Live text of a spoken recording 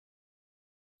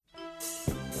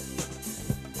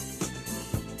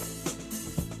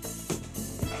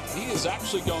is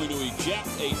actually going to eject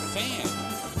a fan.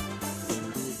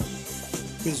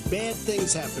 Because bad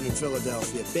things happen in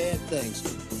Philadelphia. Bad things.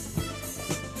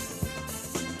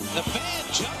 The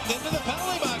fan jumped into the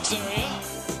penalty box area.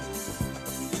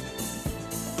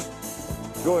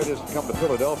 Joy it is to come to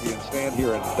Philadelphia and stand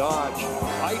here and dodge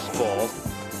ice balls.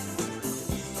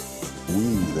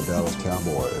 We, the Dallas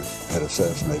Cowboys, had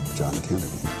assassinated John Kennedy.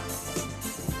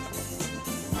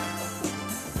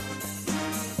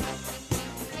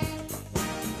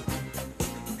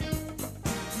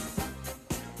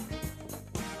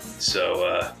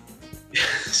 So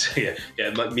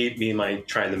me and my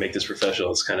trying to make this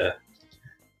professional is kind of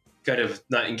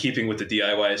not in keeping with the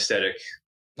DIY aesthetic.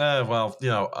 Well,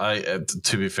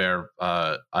 to be fair,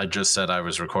 I just said I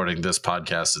was recording this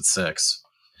podcast at 6.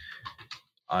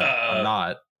 I'm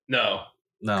not. No,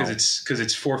 because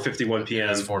it's 4:51 p.m.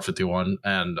 It's 4:51,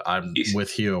 and I'm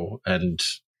with you, and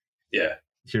yeah,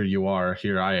 here you are,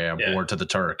 here I am, bored to the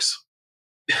Turks.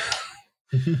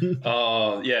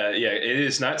 Oh, yeah. It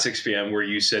is not 6 p.m. where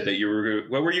you said that you were.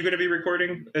 What were you going to be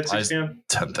recording at 6 p.m.?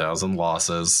 10,000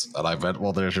 losses, and I meant,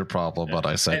 well, there's your problem, but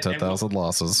I said 10,000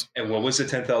 losses. And what was the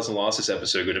 10,000 losses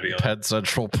episode going to be on? Penn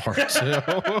Central Part 2.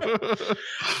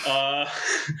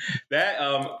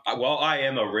 Well, I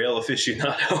am a rail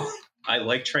aficionado. I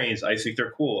like trains. I think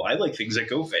they're cool. I like things that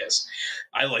go fast.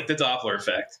 I like the Doppler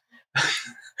effect.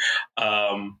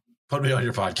 Put me on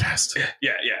your podcast.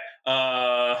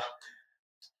 Yeah.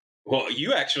 Well,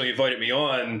 you actually invited me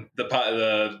on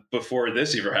the before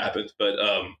this ever happened, but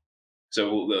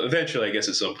so eventually, I guess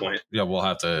at some point. Yeah,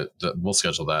 we'll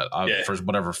schedule that for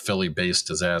whatever Philly-based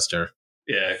disaster.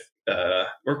 Yeah,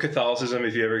 or Catholicism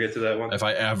if you ever get to that one. If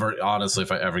I ever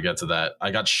get to that, I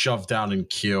got shoved down in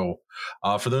queue.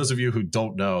 For those of you who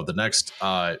don't know, the next,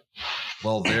 there's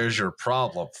your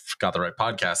problem. Got the right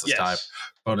podcast this time.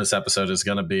 Bonus episode is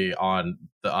going to be on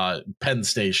the Penn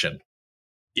Station.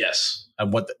 Yes,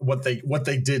 and what they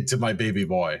did to my baby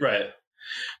boy. Right.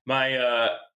 My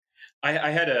I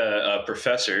had a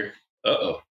professor.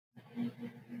 Where's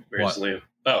Liam?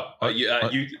 What?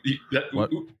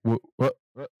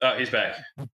 Oh, he's back.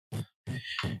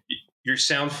 Your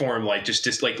sound form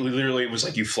just literally was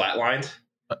like you flatlined.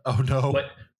 Oh no!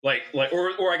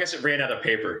 Or I guess it ran out of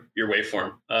paper. Your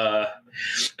waveform.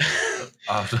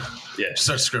 Yeah.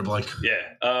 Start scribbling.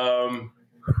 Yeah.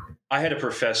 I had a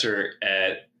professor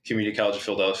at Community College of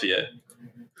Philadelphia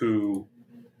who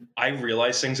I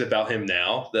realize things about him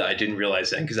now that I didn't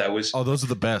realize then because I was. Oh, those are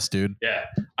the best, dude. Yeah,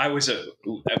 that was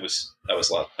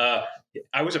loud.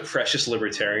 I was a precious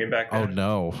libertarian back then. Oh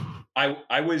no.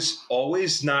 I was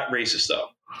always not racist though.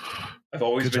 I've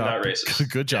always been not racist.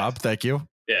 Good job, thank you.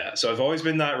 Yeah, so I've always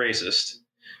been not racist,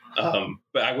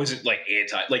 but I wasn't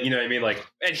anti, you know what I mean, anyway.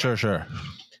 Sure.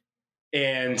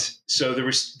 And so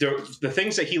the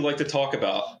things that he liked to talk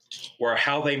about were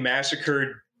how they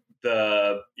massacred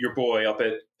your boy up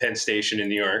at Penn Station in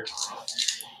New York.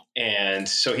 And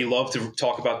so he loved to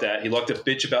talk about that. He loved to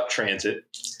bitch about transit.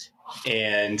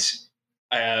 And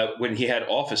when he had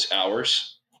office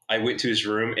hours, I went to his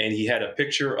room and he had a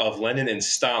picture of Lenin and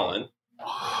Stalin.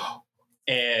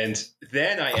 And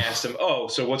then I asked him,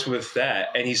 so what's with that?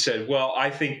 And he said, well,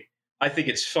 I think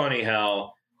it's funny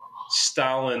how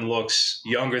Stalin looks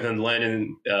younger than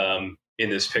Lenin in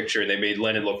this picture, and they made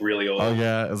Lenin look really old. Oh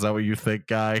yeah, is that what you think,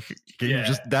 guy? You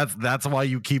just that's why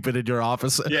you keep it in your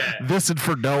office? Yeah. This and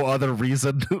for no other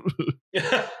reason.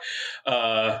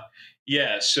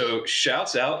 Yeah. So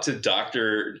shouts out to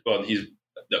Dr. Well,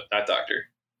 not Doctor.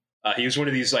 He was one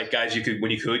of these guys you could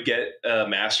get a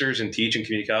master's and teach in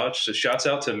community college. So shouts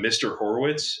out to Mr.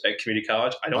 Horowitz at community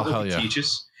college. I don't know if he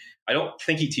teaches. I don't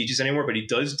think he teaches anymore, but he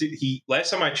does. Last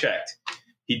time I checked,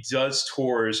 he does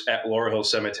tours at Laurel Hill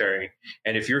Cemetery.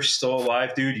 And if you're still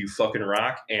alive, dude, you fucking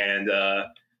rock. And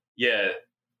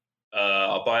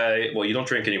I'll buy. Well, you don't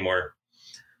drink anymore,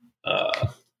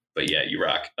 but yeah, you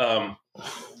rock.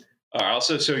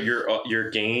 Also, so your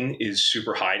gain is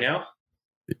super high now.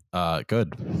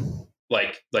 Good.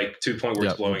 Like to the point where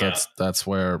it's blowing out.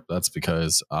 That's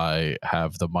because I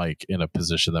have the mic in a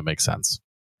position that makes sense.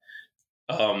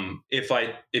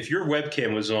 If your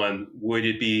webcam was on, would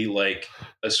it be like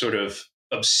a sort of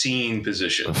obscene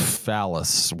position?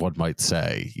 Phallus, one might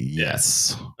say.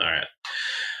 Yes. Yeah.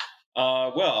 All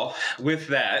right. Well, with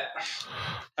that,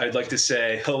 I'd like to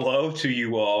say hello to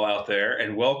you all out there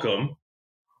and welcome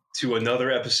to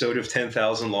another episode of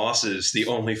 10,000 Losses, the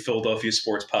only Philadelphia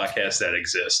sports podcast that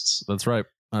exists. That's right.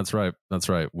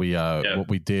 We what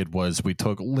we did was we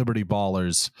took Liberty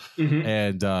Ballers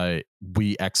and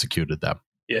we executed them.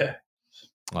 Yeah.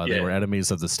 They were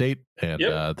enemies of the state, and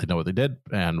they know what they did,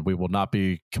 and we will not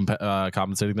be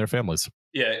compensating their families.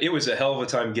 Yeah, it was a hell of a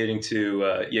time getting to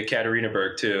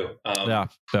Yekaterinburg too. Especially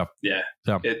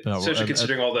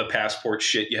considering all the passport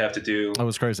shit you have to do. It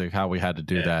was crazy how we had to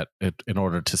do that in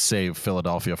order to save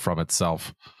Philadelphia from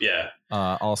itself. Yeah.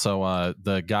 Also,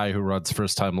 the guy who runs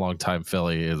First Time Long Time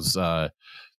Philly is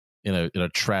in a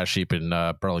trash heap in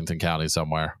Burlington County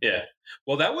somewhere. Yeah.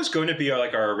 Well, that was going to be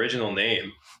our original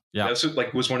name. Yeah.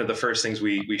 That was one of the first things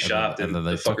we shopped, and then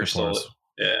they fucker stole it.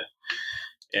 Yeah.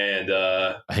 And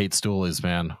I hate stoolies,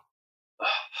 man.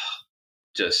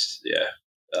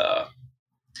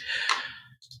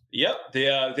 Yep. They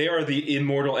are the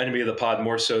immortal enemy of the pod,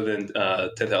 more so than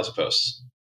 10,000 posts.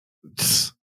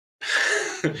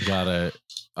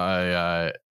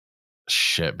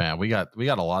 Shit, man. We got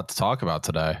a lot to talk about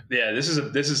today. Yeah, this is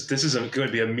going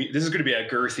to be a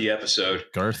girthy episode.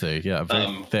 Girthy, yeah,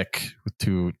 very thick with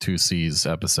two C's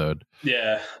episode.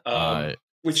 Yeah.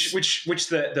 Which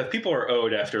the people are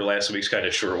owed after last week's kind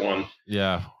of short one.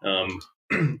 Yeah. And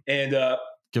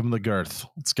give them the girth.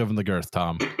 Let's give them the girth,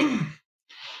 Tom.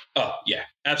 Oh yeah,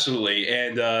 absolutely.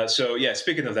 And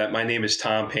speaking of that, my name is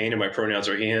Tom Payne, and my pronouns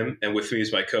are him. And with me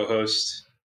is my co-host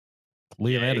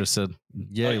Liam Anderson.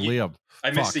 Yay, Liam. I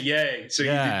missed the yay, so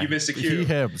you missed the cue. He,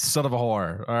 him, son of a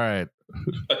whore. All right.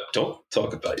 Don't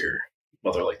talk about your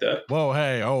mother like that. Whoa,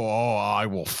 hey, I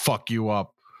will fuck you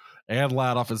up. And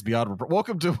Ladoff is beyond.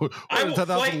 Welcome to I will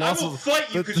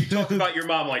fight you because you talk about your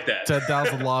mom like that.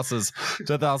 10,000 losses.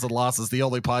 10,000 losses. The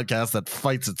only podcast that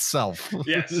fights itself.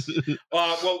 Yes.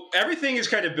 Well, everything is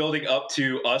kind of building up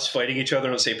to us fighting each other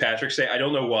on St. Patrick's Day. I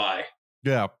don't know why.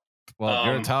 Yeah. Well,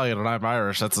 you're Italian and I'm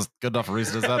Irish. That's a good enough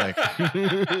reason as any.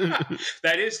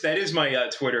 That is my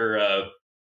Twitter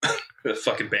the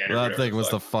fucking banner. That thing was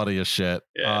the funniest shit.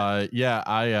 Yeah.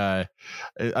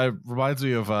 It reminds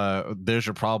me of There's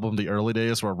Your Problem, the early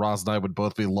days where Roz and I would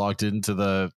both be logged into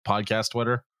the podcast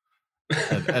Twitter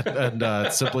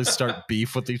and simply start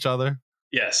beef with each other.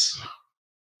 Yes.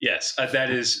 That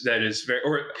is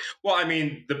very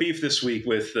the beef this week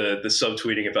with the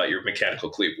subtweeting about your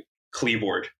mechanical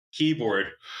keyboard.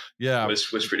 Yeah, was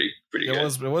pretty good.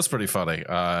 It was pretty funny.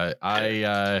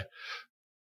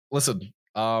 Listen.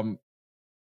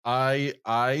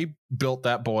 I built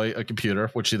that boy a computer,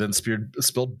 which he then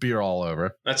spilled beer all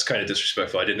over. That's kind of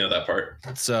disrespectful. I didn't know that part.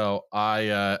 So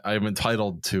I am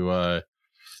entitled to I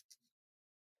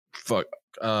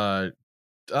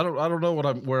don't know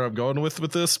where I'm going with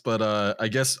this, but I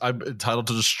guess I'm entitled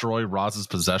to destroy Roz's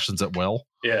possessions at will.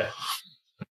 Yeah.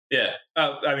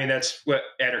 That's what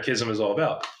anarchism is all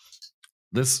about.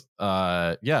 This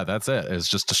that's it. It's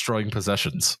just destroying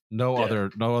possessions. No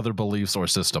other beliefs or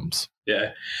systems.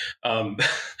 Yeah.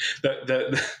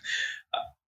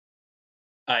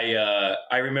 I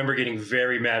remember getting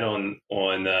very mad on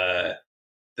the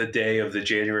day of the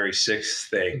January 6th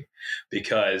thing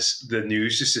because the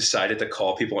news just decided to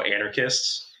call people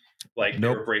anarchists. Like they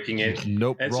were breaking it.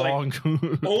 Nope, and wrong.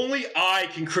 Like, only I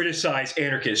can criticize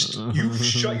anarchists. You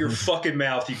shut your fucking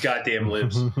mouth, you goddamn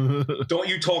libs. Don't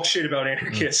you talk shit about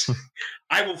anarchists.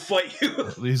 I will fight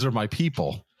you. These are my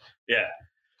people. Yeah.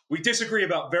 We disagree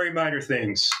about very minor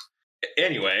things.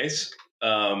 Anyways.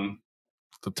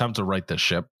 It's time to right this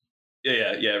ship.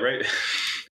 Yeah, right.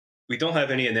 We don't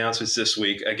have any announcements this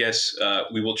week. I guess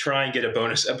we will try and get a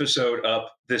bonus episode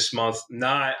up this month.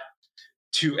 Not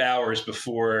 2 hours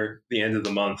before the end of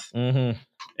the month. Mm-hmm.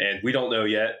 And we don't know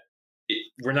yet.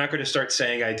 We're not going to start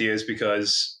saying ideas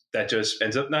because that just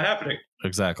ends up not happening.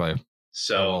 Exactly.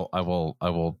 So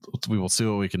we will see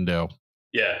what we can do.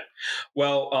 Yeah.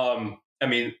 Well,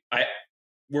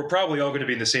 we're probably all going to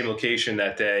be in the same location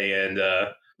that day. And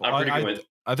I'm pretty good.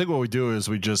 I think what we do is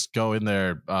we just go in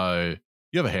there.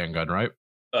 You have a handgun, right?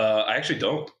 I actually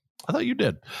don't. I thought you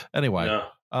did. Anyway. No.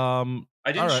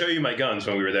 I didn't show you my guns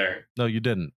when we were there. No, you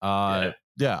didn't. I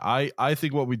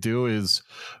think what we do is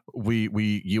we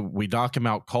knock him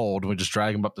out cold. We just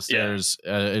drag him up the stairs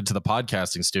into the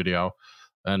podcasting studio,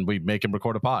 and we make him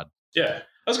record a pod. Yeah,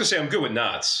 I was gonna say I'm good with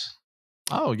knots.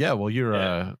 Oh yeah, well you're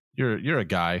a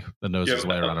guy that knows his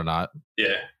way around a knot.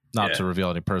 Yeah, not to reveal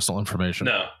any personal information.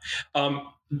 No.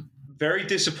 Very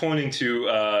disappointing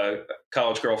to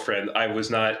college girlfriend. I was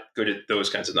not good at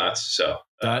those kinds of knots. So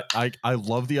I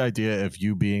love the idea of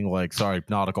you being like, sorry,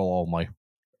 nautical only.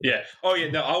 Yeah. Oh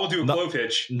yeah. No, I will do a blow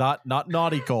pitch. Not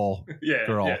nautical. Yeah,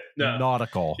 girl. Yeah, no.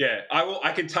 Nautical. Yeah.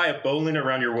 I can tie a bowline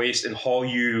around your waist and haul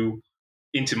you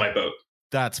into my boat.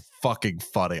 That's fucking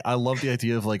funny. I love the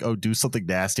idea of like, do something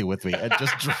nasty with me and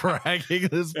just dragging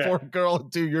this poor girl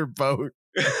into your boat.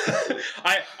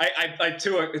 I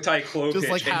took a tight clove Just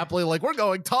hitch like and- happily, like we're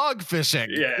going tog fishing.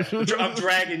 Yeah, I'm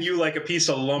dragging you like a piece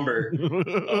of lumber.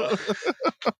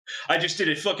 I just did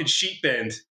a fucking sheet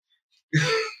bend.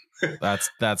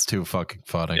 That's too fucking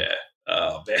funny. Yeah.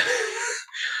 Oh man.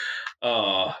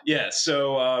 Yeah.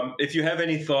 So, if you have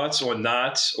any thoughts on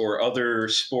knots or other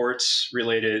sports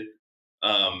related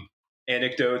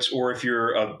anecdotes, or if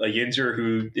you're a Yinzer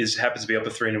who happens to be up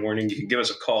at 3 a.m, you can give us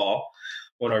a call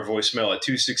on our voicemail at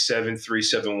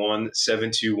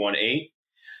 267-371-7218.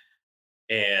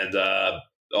 And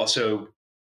also,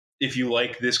 if you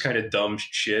like this kind of dumb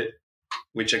shit,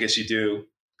 which I guess you do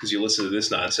because you listen to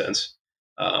this nonsense,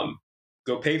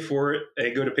 go pay for it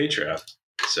and go to Patreon.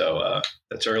 So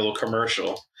that's our little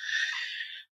commercial.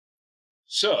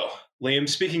 So, Liam,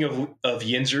 speaking of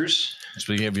Yinzers.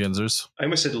 Speaking of Yinzers. I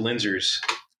almost said Linzers.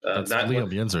 That's not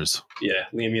Liam Yinzers. Yeah,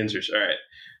 Liam Yinzers. All right.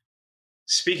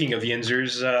 Speaking of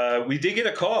Yinzers, we did get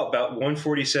a call about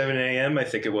 1:47 a.m., I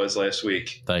think it was last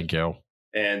week. Thank you.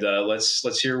 And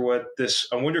let's hear what this,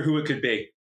 I wonder who it could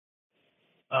be.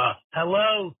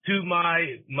 Hello to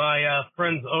my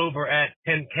friends over at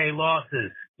 10K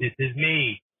Losses. This is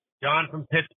me, John from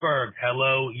Pittsburgh.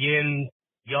 Hello, Yin,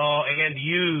 y'all, and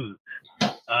yous.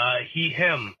 He,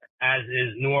 him, as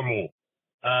is normal.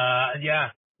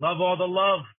 Yeah, love all the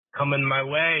love coming my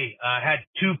way. Had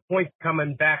 2 points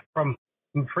coming back from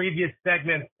previous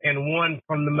segments and one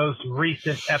from the most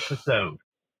recent episode.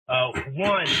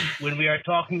 One, when we are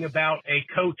talking about a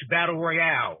coach battle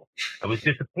royale, I was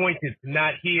disappointed to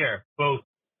not hear both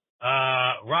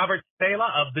Robert Saleh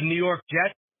of the New York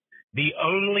Jets, the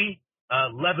only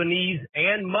Lebanese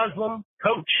and Muslim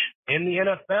coach in the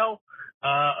NFL,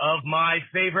 of my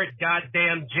favorite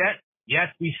goddamn Jets.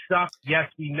 Yes, we suck.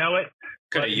 Yes, we know it.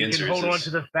 But you can hold on to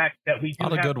the fact that we do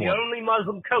have the only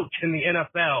Muslim coach in the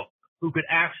NFL who could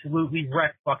absolutely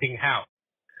wreck fucking house.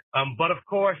 But of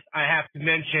course, I have to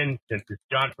mention, since it's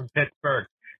John from Pittsburgh,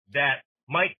 that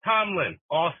Mike Tomlin,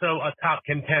 also a top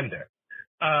contender.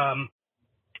 However,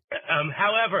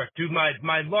 to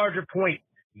my larger point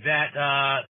that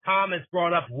Tom has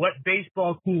brought up, what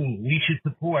baseball team we should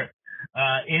support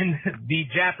in the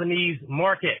Japanese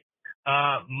market.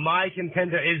 My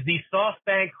contender is the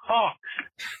SoftBank Hawks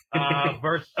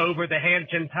versus over the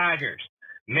Hanshin Tigers,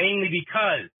 mainly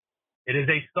because it is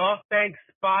a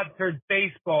SoftBank-sponsored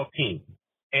baseball team.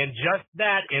 And just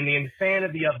that and the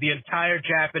insanity of the entire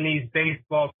Japanese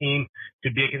baseball team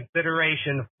to be a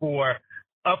consideration for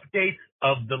updates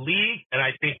of the league. And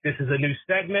I think this is a new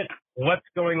segment, what's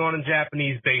going on in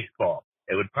Japanese baseball.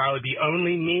 It would probably be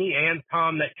only me and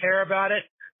Tom that care about it,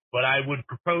 but I would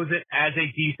propose it as a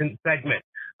decent segment.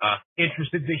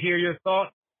 Interested to hear your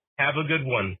thoughts. Have a good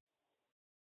one.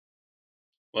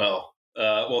 Well,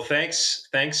 thanks,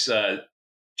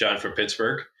 John from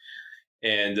Pittsburgh.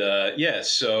 And yeah,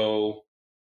 so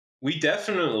we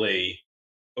definitely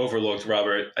overlooked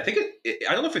Robert. I think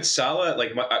I don't know if it's Saleh.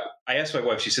 Like I asked my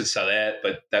wife, she said Saleh,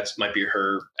 but that might be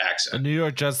her accent. The New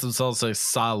York Jets themselves say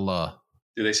Saleh.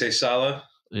 Do they say Saleh?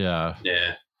 Yeah.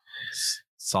 Yeah.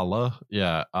 Saleh.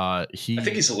 Yeah. I think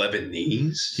he's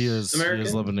Lebanese. He is American? He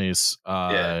is Lebanese.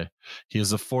 Yeah. He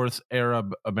is the fourth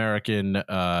Arab American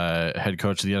head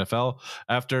coach of the NFL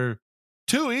after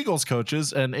 2 Eagles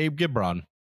coaches and Abe Gibron.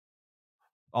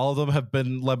 All of them have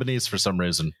been Lebanese for some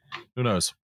reason. Who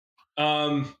knows?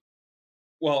 Well,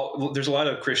 there's a lot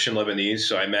of Christian Lebanese,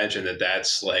 so I imagine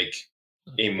that's like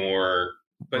a more.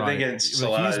 But right. again, he's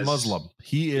Muslim.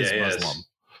 He is Muslim.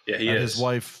 Yeah, he and is.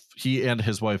 He and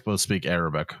his wife both speak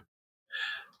Arabic.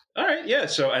 All right, yeah.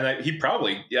 So, and he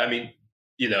probably, yeah. I mean,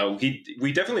 you know,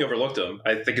 we definitely overlooked him.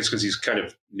 I think it's because he's kind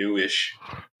of newish.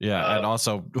 Yeah, and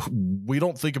also we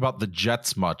don't think about the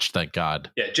Jets much, thank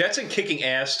God. Yeah, Jets and kicking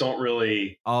ass don't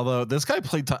really. Although this guy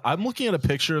played, I'm looking at a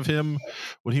picture of him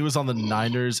when he was on the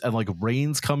Niners and like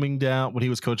rain's coming down when he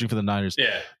was coaching for the Niners.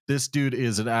 Yeah, this dude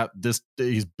is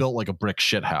he's built like a brick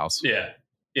shit house. Yeah.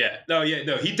 Yeah, no,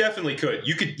 he definitely could.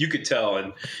 You could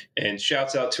tell, and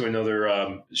shouts out to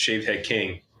another shaved head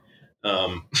king.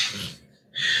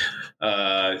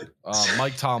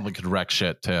 Mike Tomlin could wreck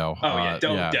shit too. Oh yeah,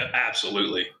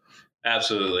 absolutely.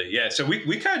 Yeah, so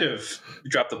we kind of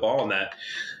dropped the ball on that.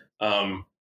 I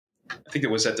think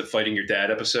it was at the Fighting Your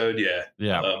Dad episode.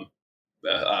 Yeah.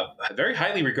 A very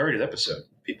highly regarded episode.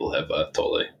 People have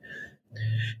told me.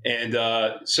 And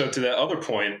so to that other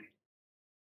point.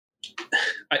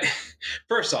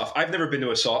 First off, I've never been to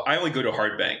a soft. I only go to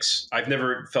hard banks. I've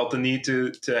never felt the need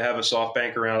to have a soft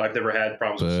bank around. I've never had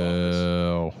problems with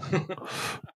softness.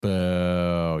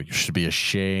 Boo! You should be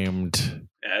ashamed.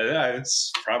 Yeah,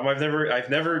 it's a problem. I've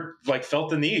never like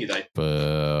felt the need.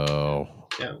 Boo!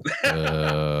 Yeah.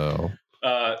 Boo!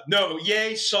 No,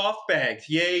 yay SoftBank.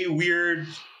 Yay weird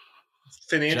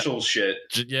financial shit.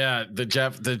 Yeah, the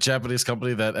Japanese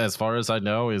company that, as far as I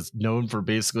know, is known for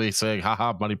basically saying,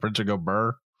 haha, money printer go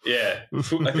burr. Yeah. I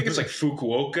think it's like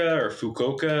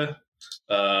Fukuoka.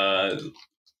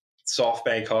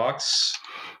 SoftBank Hawks.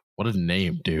 What a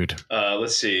name, dude.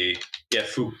 Let's see. Yeah,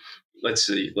 let's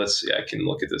see. I can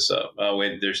look at this up. Oh,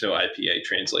 wait, there's no IPA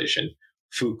translation.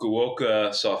 Fukuoka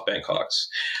SoftBank Hawks.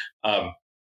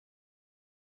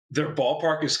 Their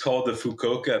ballpark is called the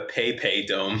Fukuoka PayPay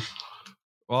Dome.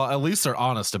 Well, at least they're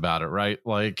honest about it, right?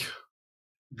 Like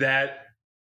that.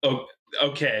 Oh,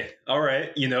 okay. All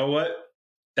right. You know what?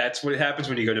 That's what happens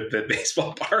when you go to the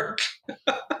baseball park.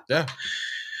 Yeah.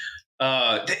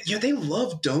 They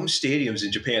love dome stadiums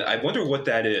in Japan. I wonder what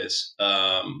that is.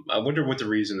 I wonder what the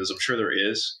reason is. I'm sure there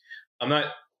is. I'm not.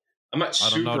 I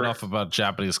don't know enough about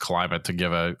Japanese climate to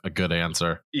give a good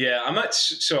answer. Yeah, I'm not.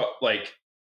 So like,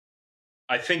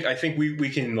 I think we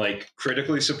can like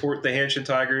critically support the Hanshin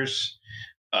Tigers.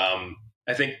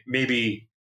 I think maybe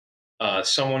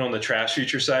someone on the trash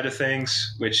future side of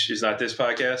things, which is not this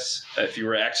podcast, if you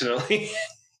were accidentally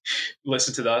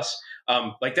listen to us,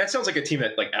 like that sounds like a team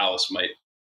that like Alice might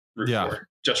root for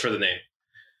just for the name.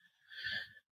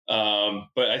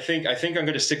 But I think I'm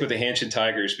going to stick with the Hanshin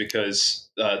Tigers because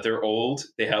they're old.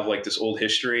 They have like this old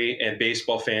history, and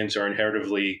baseball fans are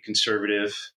inherently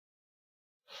conservative,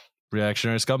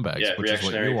 reactionary scumbags. Yeah, which is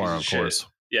what you are, of course.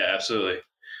 Yeah, absolutely.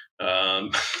 How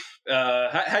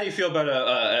do you feel about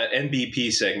a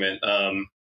NBP segment?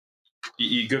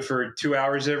 You good for 2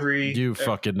 hours every? You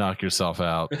fucking knock yourself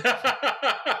out.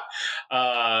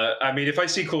 I mean, if I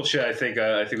see cool shit, I think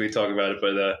we talk about it.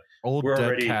 But old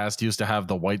Deadcast used to have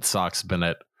the White Sox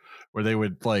minute, where they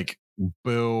would like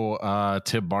boo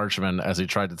Tim Marchman as he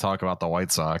tried to talk about the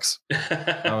White Sox.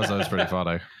 That was always pretty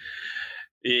funny.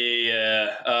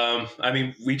 Yeah, I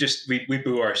mean, we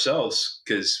boo ourselves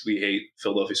because we hate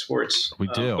Philadelphia sports. We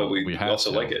do, but we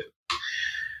also like it.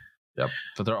 Yep,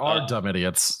 but there are dumb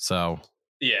idiots. So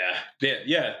yeah.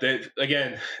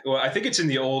 Again, well, I think it's in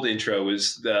the old intro.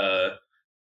 Is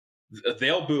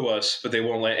they'll boo us, but they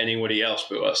won't let anybody else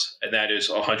boo us, and that is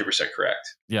 100%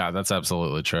 correct. Yeah, that's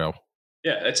absolutely true.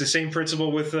 Yeah, it's the same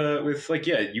principle with like,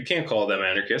 yeah, you can't call them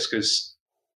anarchists because.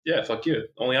 Yeah, fuck you.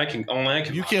 Only I can.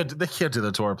 You can't. They can't do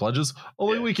that to our pledges.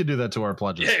 Only we can do that to our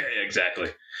pledges. Yeah, exactly.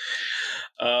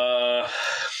 All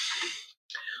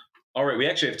right, we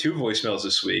actually have 2 voicemails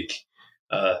this week.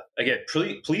 Again,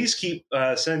 please keep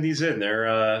sending these in.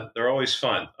 They're always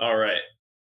fun. All right,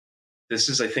 this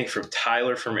is I think from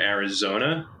Tyler from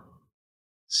Arizona.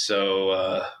 So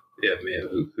yeah,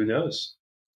 man, who knows?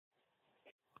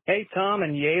 Hey Tom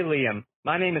and yay Liam.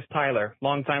 My name is Tyler,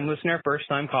 longtime listener,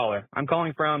 first-time caller. I'm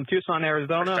calling from Tucson,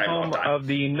 Arizona, home of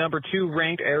the number 2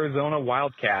 ranked Arizona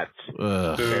Wildcats.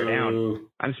 Bear down.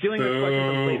 I'm stealing this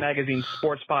question from Slate Magazine's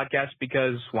sports podcast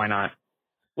because why not?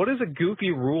 What is a goofy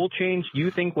rule change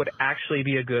you think would actually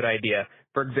be a good idea?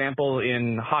 For example,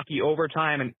 in hockey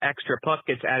overtime, an extra puck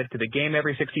gets added to the game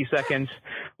every 60 seconds.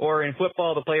 Or in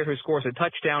football, the player who scores a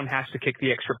touchdown has to kick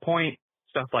the extra point,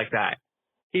 stuff like that.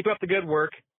 Keep up the good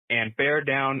work. And bear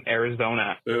down,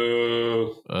 Arizona.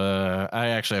 Ooh. I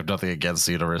actually have nothing against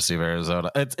the University of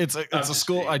Arizona. It's a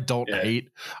school I don't hate.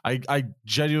 I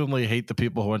genuinely hate the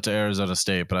people who went to Arizona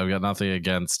State, but I've got nothing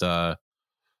against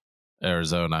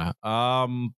Arizona. A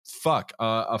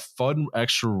fun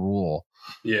extra rule.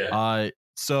 Yeah.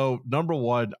 So number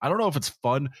 1, I don't know if it's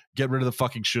fun. Get rid of the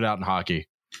fucking shootout in hockey.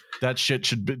 That shit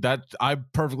should be that. I'm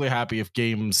perfectly happy if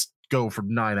games go for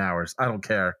 9 hours. I don't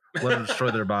care. Let them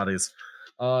destroy their bodies.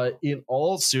 In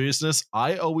all seriousness,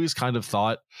 I always kind of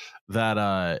thought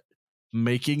that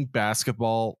making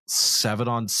basketball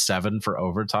 7-on-7 for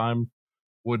overtime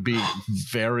would be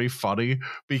very funny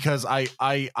because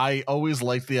I always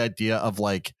liked the idea of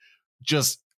like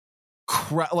just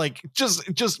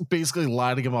basically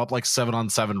lining them up like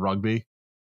 7-on-7 rugby.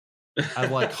 I'm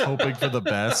like hoping for the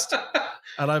best.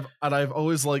 And I've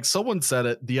always like someone said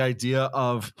it, the idea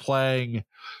of playing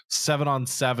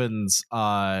 7-on-7s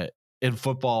in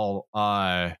football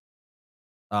as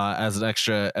an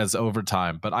extra as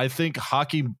overtime, but I think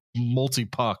hockey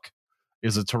multi-puck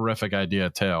is a terrific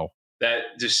idea too.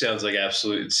 That just sounds like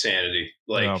absolute insanity.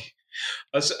 Like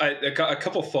a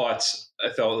couple thoughts.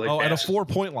 I thought like and a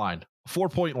 4-point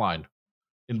line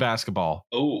in basketball.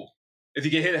 Oh, if you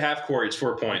get hit at half court, it's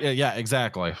 4 points. Yeah,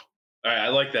 exactly. All right, I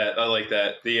like that.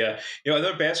 The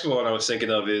another basketball one I was thinking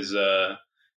of is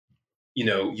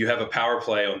you have a power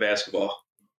play on basketball.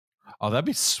 Oh, that'd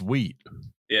be sweet.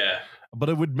 Yeah. But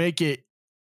it would make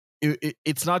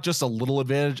it's not just a little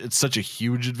advantage, it's such a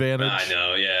huge advantage. I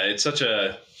know, yeah. It's such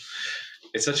a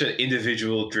it's such an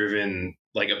individual driven,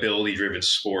 like ability driven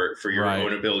sport for your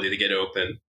own ability to get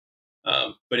open.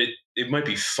 But it might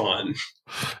be fun.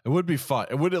 It would be fun.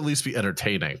 It would at least be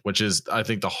entertaining, which is, I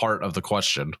think, the heart of the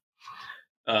question.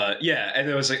 Yeah, and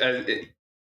it was like, in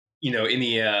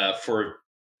the for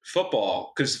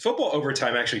football, because football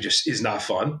overtime actually just is not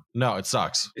fun. No, it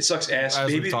sucks. It sucks ass.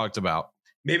 As we talked about.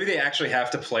 Maybe they actually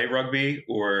have to play rugby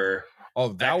or. Oh,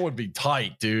 that would be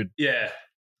tight, dude. Yeah.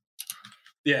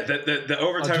 Yeah, the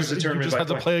overtime is determined. You just have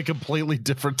to play a completely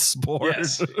different sport.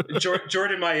 Yes,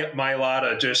 Jordan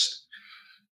Mailata just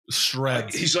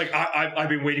shreds. He's like, I've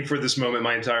been waiting for this moment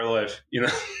my entire life. You know.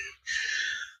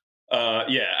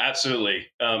 Yeah, absolutely.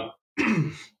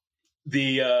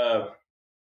 The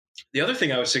other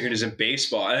thing I was thinking is in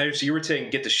baseball. I know you were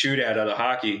saying get the shootout out of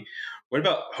hockey. What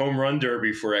about home run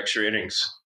derby for extra innings?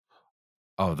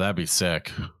 Oh, that'd be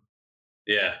sick.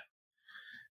 Yeah,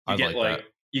 I like that.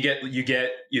 You get your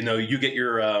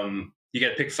you got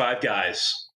to pick 5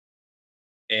 guys,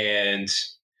 and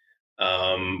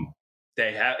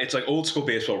they have, it's like old school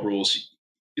baseball rules.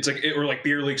 It's like, or like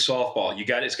beer league softball.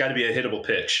 It's got to be a hittable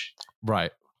pitch.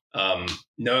 Right.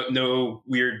 No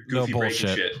weird goofy breaking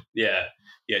shit. Yeah.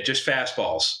 Just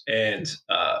fastballs, and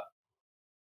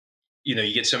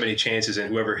you get so many chances, and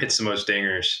whoever hits the most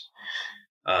dingers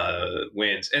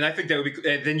wins. And I think that would be.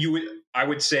 And then I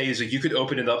would say is like you could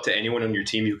open it up to anyone on your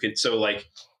team. You could, so like,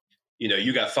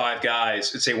 you got 5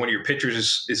 guys. Let's say one of your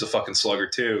pitchers is a fucking slugger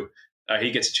too.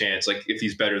 He gets a chance. Like if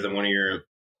he's better than one of your,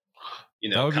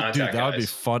 contact guys. That would be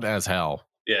fun as hell.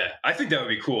 Yeah, I think that would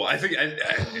be cool. I think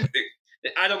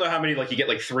I don't know how many, like you get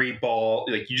like 3 ball,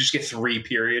 like you just get 3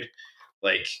 period,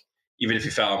 like even if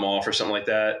you foul them off or something like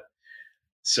that.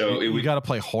 So we got to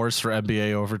play horse for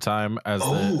NBA overtime as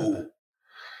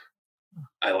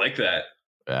I like that.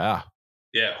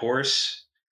 Yeah, horse.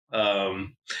 I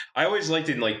always liked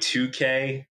it in like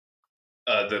 2K,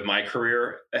 my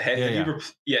career ahead.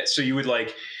 So you would like,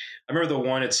 I remember the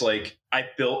one. It's like I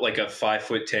built like a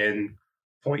 5'10"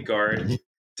 point guard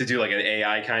to do like an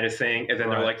AI kind of thing, and then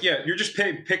they're like, "Yeah, you're just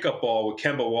playing pickup ball with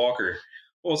Kemba Walker."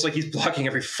 Well, it's like he's blocking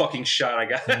every fucking shot I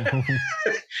got.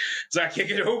 So I can't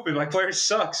get open. My player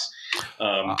sucks.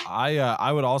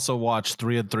 I would also watch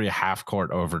 3-on-3 half court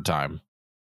overtime.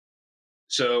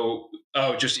 So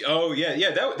that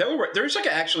would work. There's like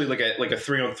actually like a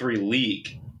 3-on-3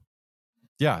 league.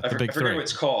 Yeah, I forget what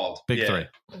it's called. Big Three.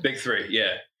 Big Three.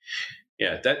 Yeah.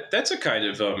 That's a kind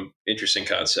of interesting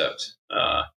concept.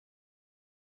 I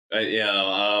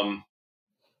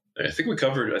think we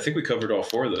covered all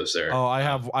 4 of those there. Oh, I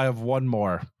have one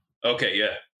more. Okay,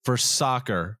 yeah. For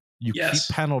soccer, you keep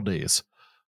penalties,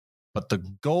 but the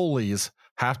goalies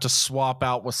have to swap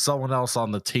out with someone else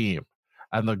on the team,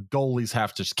 and the goalies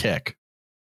have to kick.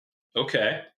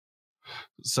 Okay.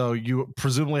 So you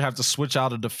presumably have to switch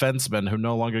out a defenseman who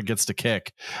no longer gets to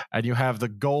kick, and you have the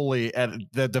goalie, and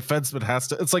the defenseman has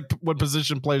to. It's like when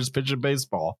position players pitch in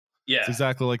baseball. Yeah, it's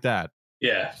exactly like that.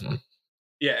 Yeah, and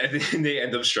then they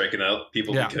end up striking out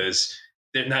people because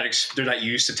they're not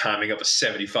used to timing up a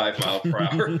 75 mile per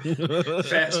hour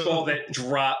fastball that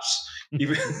drops.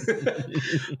 Even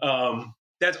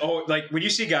that's all. Like when you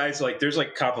see guys, like there's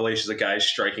like compilations of guys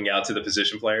striking out to the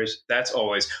position players. That's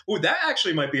always that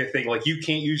actually might be a thing. Like you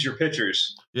can't use your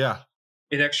pitchers. Yeah,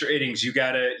 in extra innings, you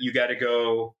gotta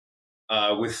go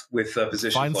with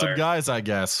position. Find player. Some guys, I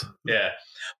guess. Yeah.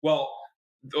 Well,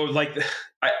 like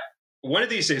one of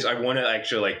these days, I want to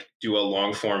actually like do a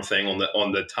long form thing on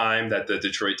the time that the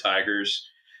Detroit Tigers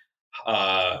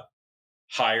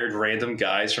hired random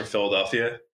guys from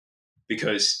Philadelphia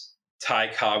because Ty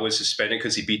Cobb was suspended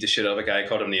because he beat the shit out of a guy,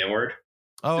 called him the N-word.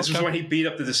 Oh, this was when he beat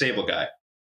up the disabled guy,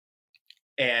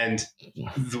 and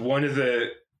one of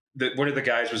the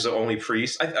guys was the only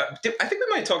priest. I think we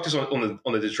might talk this on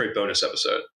the Detroit bonus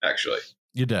episode. Actually,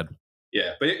 you did.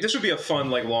 Yeah, but this would be a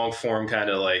fun like long form kind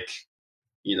of like,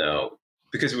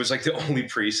 because it was like the only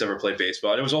priest ever played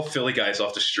baseball, and it was all Philly guys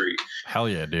off the street. Hell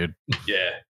yeah, dude.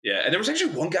 Yeah, and there was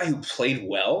actually one guy who played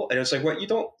well, and it was like, what, you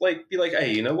don't like be like,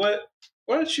 hey, you know what?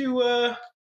 Why don't you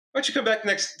come back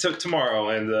tomorrow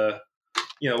and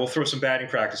we'll throw some batting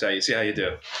practice at you, see how you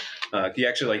do. He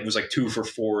actually was 2 for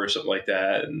 4 or something like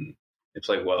that, and he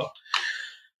played well.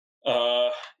 I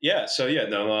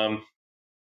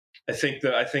think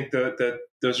that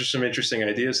those are some interesting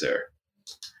ideas there.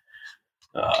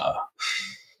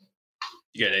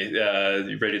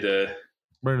 You ready to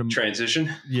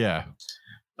transition? Yeah.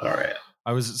 All right.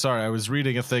 I was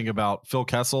reading a thing about Phil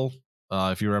Kessel,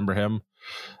 if you remember him.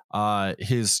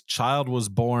 His child was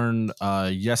born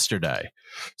yesterday.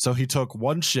 So he took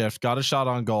one shift, got a shot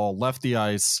on goal, left the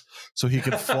ice so he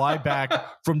could fly back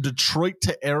from Detroit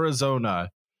to Arizona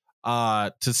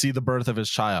to see the birth of his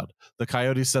child. The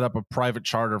Coyotes set up a private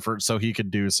charter so he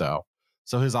could do so.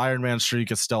 So his Ironman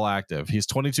streak is still active. He's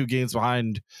 22 games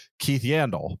behind Keith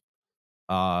Yandel,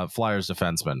 Flyers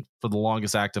defenseman, for the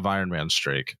longest active Ironman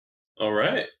streak. All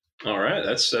right.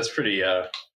 That's pretty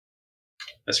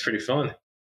fun.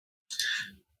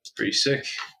 Pretty sick.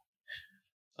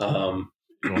 You want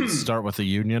to start with the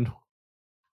Union?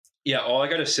 Yeah, all I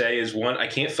gotta say is, one, I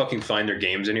can't fucking find their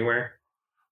games anywhere.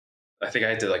 I think I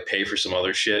had to like pay for some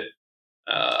other shit.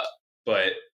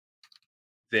 But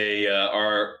they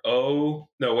are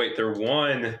they're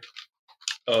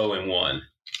 1-0-1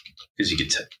 because you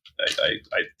could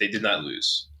they did not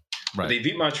lose. Right. But they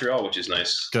beat Montreal, which is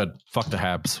nice. Good. Fuck the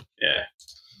Habs. Yeah.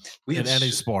 In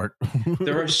any sport.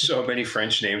 There are so many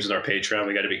French names in our Patreon.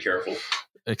 We got to be careful.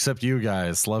 Except you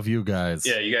guys. Love you guys.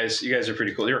 Yeah, you guys are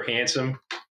pretty cool. You're handsome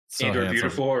and or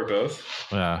beautiful, or both.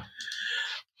 Yeah.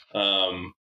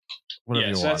 Whatever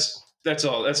you want. That's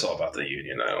all about the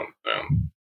Union. I don't.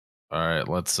 All right,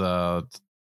 let's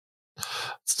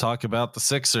talk about the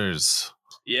Sixers.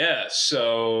 Yeah,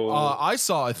 so I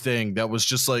saw a thing that was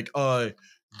just like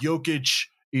Jokic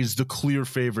is the clear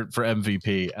favorite for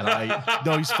MVP, and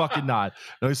no, he's fucking not.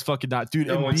 No, he's fucking not, dude.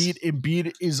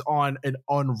 Embiid is on an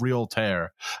unreal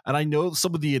tear, and I know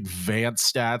some of the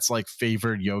advanced stats like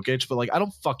favored Jokic, but like I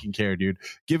don't fucking care, dude.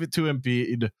 Give it to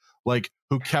Embiid, like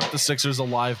who kept the Sixers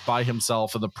alive by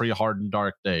himself in the pre-Harden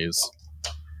dark days.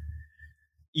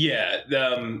 Yeah.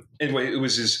 Anyway, it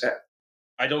was his.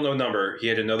 I don't know number. He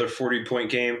had another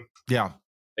 40-point game. Yeah.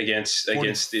 Against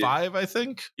the 5, I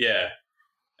think. Yeah.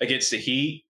 Against the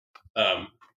Heat.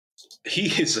 He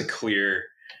is a clear.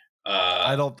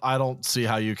 I don't see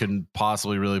how you can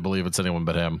possibly really believe it's anyone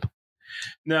but him.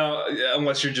 No,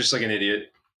 unless you're just like an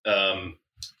idiot.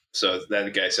 So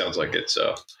that guy sounds like it.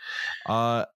 So.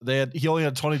 He only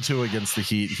had 22 against the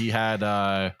Heat. He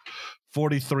had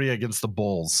 43 against the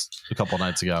Bulls a couple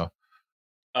nights ago.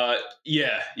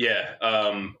 Yeah.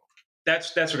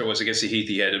 That's what it was. Against the Heat,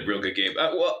 he had a real good game.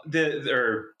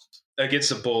 Against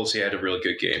the Bulls, he had a really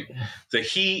good game. The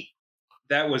Heat,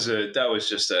 that was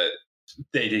just a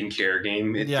they didn't care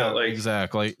game. It felt like.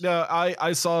 Exactly. No,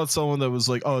 I saw someone that was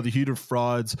like, "Oh, the Heat are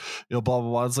frauds," blah blah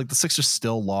blah. It's like the Sixers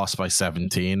still lost by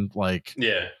 17. Like,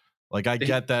 yeah, like I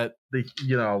get that they,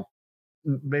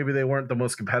 maybe they weren't the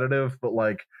most competitive, but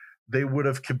like they would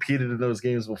have competed in those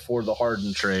games before the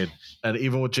Harden trade. And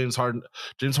even with James Harden's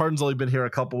only been here a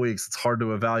couple weeks. It's hard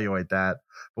to evaluate that.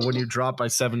 But when you drop by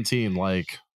 17,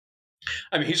 like.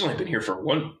 I mean, he's only been here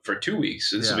for 2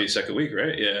 weeks. This will be his second week,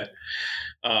 right? Yeah.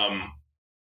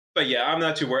 But yeah, I'm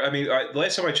not too worried. I mean, the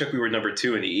last time I checked, we were number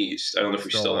 2 in the East. I don't know if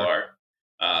we still are.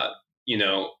 I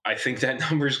think that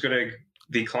number is going to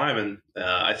be climbing.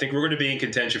 I think we're going to be in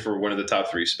contention for one of the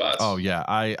top 3 spots. Oh yeah,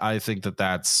 I think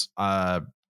that's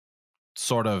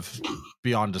sort of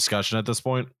beyond discussion at this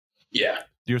point. Yeah,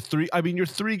 you're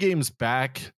 3 games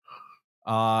back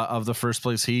of the first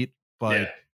place Heat,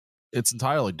 but it's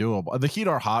entirely doable. The Heat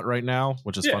are hot right now,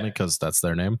 which is funny because that's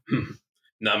their name.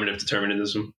 Nominative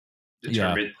determinism.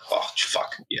 Determined. Yeah. Oh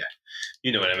fuck yeah,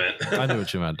 you know what I meant. I knew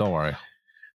what you meant. Don't worry.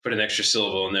 Put an extra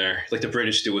syllable in there, like the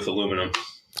British do with aluminum.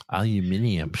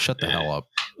 Aluminium. Shut the hell up.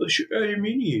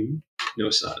 Aluminium. No,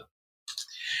 it's not.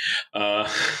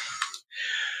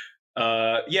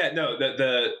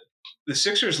 The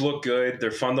Sixers look good.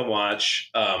 They're fun to watch.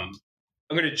 I'm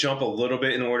going to jump a little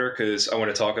bit in order because I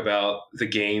want to talk about the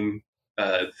game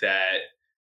that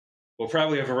will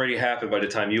probably have already happened by the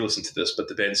time you listen to this, but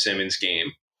the Ben Simmons game.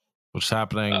 Which is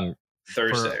happening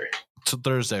Thursday.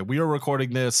 Thursday. We are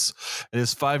recording this. It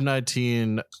is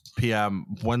 5:19 p.m.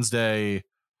 Wednesday,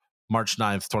 March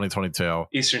 9th, 2022.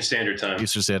 Eastern Standard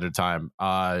Time.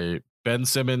 Ben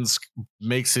Simmons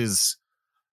makes his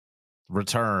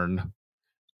return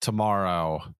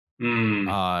tomorrow.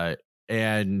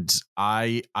 And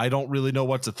I don't really know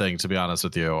what to think, to be honest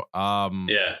with you.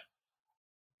 He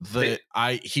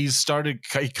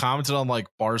commented on like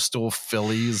Barstool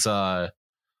Philly's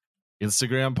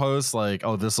Instagram post, like,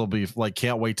 "Oh, this will be like,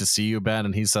 can't wait to see you, Ben."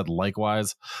 And he said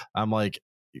likewise. I'm like,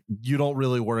 you don't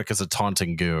really work as a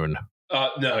taunting goon.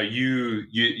 No,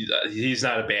 he's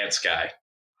not a bad guy.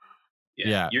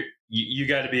 Yeah. You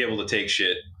got to be able to take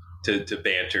shit to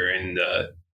banter, and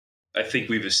I think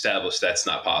we've established that's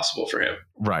not possible for him.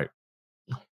 Right.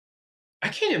 I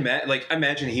can't imagine. Like,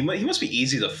 imagine he must be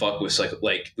easy to fuck with.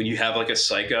 Like when you have like a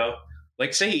psycho.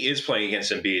 Like, say he is playing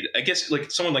against Embiid. I guess like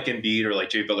someone like Embiid or like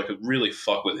Jay Butler could really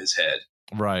fuck with his head.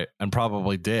 Right, and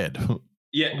probably did.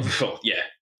 Yeah, well, yeah.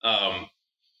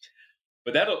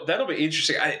 But that'll be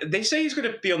interesting. They say he's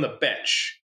going to be on the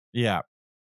bench. Yeah.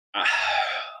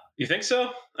 You think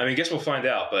so? I mean, I guess we'll find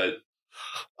out. But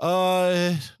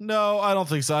no, I don't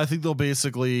think so. I think they'll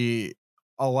basically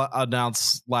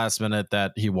announce last minute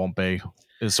that he won't be.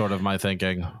 Is sort of my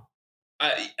thinking.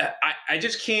 I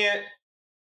just can't.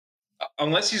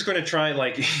 Unless he's going to try and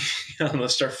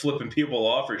let's start flipping people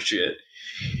off or shit.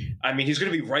 I mean, he's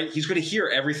going to be right. He's going to hear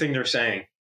everything they're saying.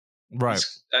 Right.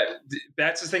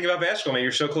 That's the thing about basketball, man.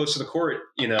 You're so close to the court.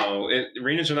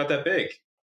 Arenas are not that big.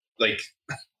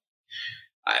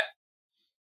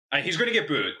 He's going to get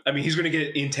booed. I mean, he's going to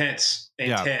get intense.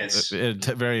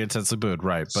 Very intensely booed.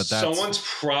 Right. But someone's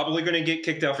probably going to get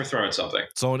kicked out for throwing something.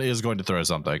 Someone is going to throw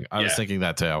something. I was thinking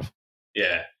that too.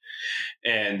 Yeah.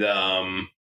 And,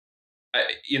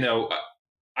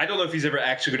 I don't know if he's ever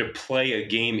actually going to play a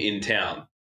game in town.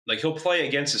 Like, he'll play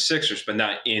against the Sixers, but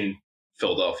not in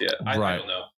Philadelphia. I don't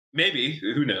know. Maybe.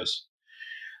 Who knows?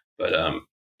 But,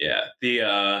 it's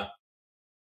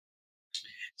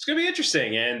going to be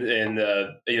interesting. And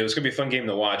it's going to be a fun game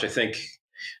to watch. I think,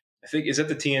 is that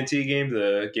the TNT game,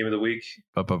 the game of the week?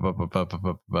 I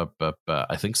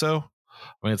think so.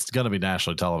 I mean, it's going to be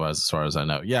nationally televised as far as I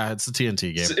know. Yeah, it's the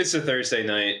TNT game. It's a Thursday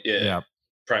night. Yeah.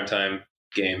 Primetime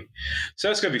game. So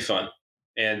that's going to be fun.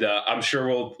 And I'm sure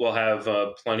we'll have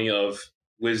plenty of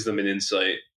wisdom and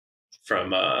insight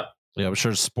from. I'm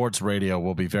sure sports radio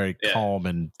will be very calm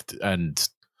and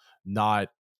not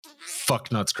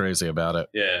fuck nuts crazy about it.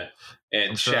 Yeah.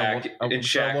 And Shaq. I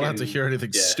won't have to hear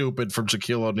anything stupid from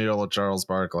Shaquille O'Neal or Charles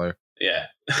Barkley. Yeah.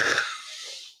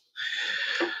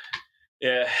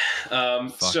 Yeah.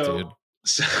 Dude. So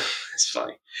it's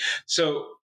funny. So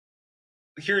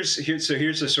here's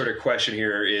the sort of question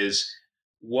here is,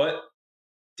 what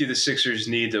do the Sixers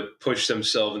need to push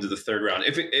themselves into the third round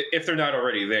if they're not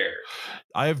already there?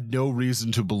 I have no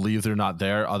reason to believe they're not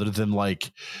there other than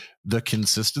the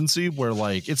consistency where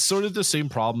it's sort of the same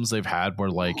problems they've had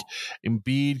where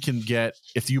Embiid can get,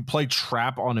 if you play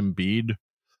trap on Embiid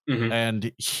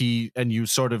and you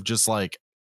sort of just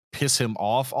piss him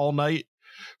off all night,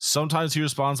 sometimes he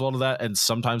responds well to that and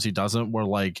sometimes he doesn't, where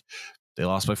they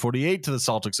lost by 48 to the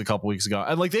Celtics a couple weeks ago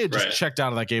and they had just checked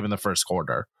out of that game in the first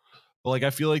quarter. But I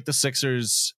feel like the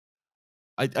Sixers,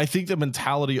 I think the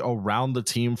mentality around the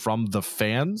team from the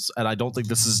fans, and I don't think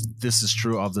this is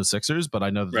true of the Sixers, but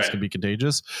I know that this can be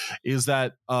contagious, is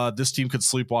that this team could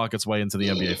sleepwalk its way into the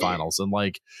NBA Finals. And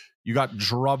you got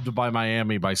drubbed by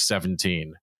Miami by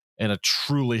 17 in a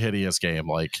truly hideous game.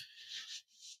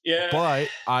 Yeah. But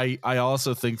I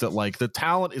also think that the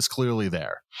talent is clearly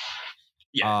there.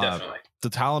 Yeah, definitely. The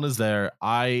talent is there.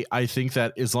 I think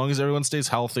that as long as everyone stays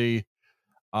healthy,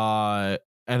 and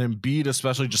Embiid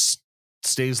especially just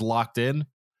stays locked in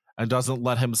and doesn't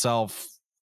let himself,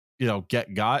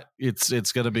 get got,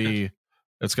 it's gonna be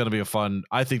a fun.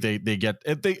 I think they get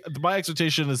it. My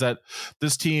expectation is that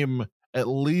this team at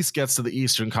least gets to the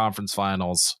Eastern Conference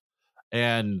Finals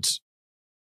and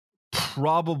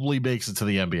probably makes it to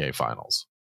the NBA Finals.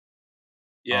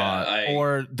 Yeah,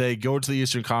 or they go to the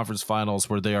Eastern Conference Finals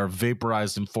where they are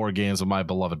vaporized in 4 games of my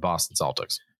beloved Boston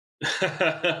Celtics.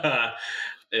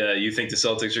 You think the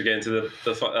Celtics are getting to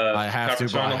the I have to.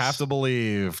 Finals? I have to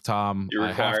believe, Tom.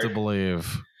 I have to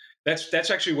believe. That's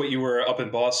actually what you were up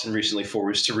in Boston recently for,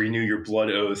 was to renew your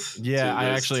blood oath. Yeah, I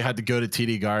actually had to go to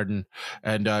TD Garden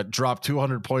and drop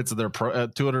 $200 of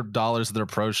their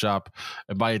pro shop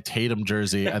and buy a Tatum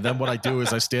jersey. And then what I do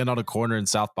is I stand on a corner in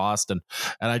South Boston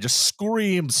and I just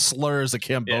scream slurs at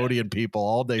Cambodian people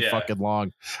all day fucking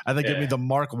long. And they give me the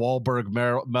Mark Wahlberg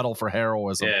Medal for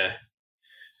heroism. Yeah.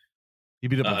 He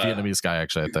beat up a Vietnamese guy,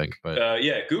 actually, I think. But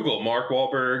Google Mark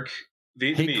Wahlberg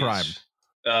Vietnamese. Hate crime.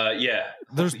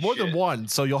 There's more than one,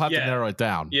 so you'll have to narrow it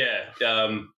down. Yeah.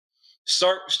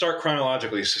 Start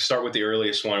chronologically. So start with the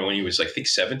earliest one when he was, I think,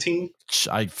 17.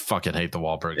 I fucking hate the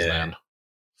Wahlbergs, man.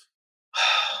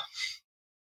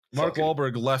 Mark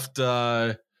Wahlberg left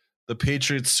the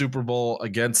Patriots Super Bowl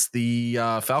against the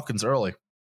Falcons early.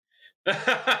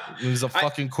 He's a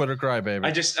fucking quitter crybaby.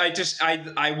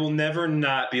 I will never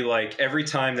not be every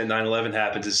time that 9/11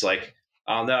 happens, it's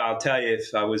I'll tell you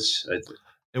if I was.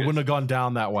 It wouldn't have gone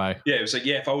down that way. Yeah, it was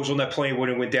if I was on that plane, it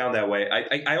wouldn't have went down that way.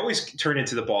 I always turn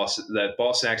into that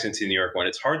Boston accent to the New York one.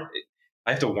 It's hard.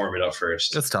 I have to warm it up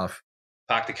first. It's tough.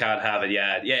 Park the car, have it.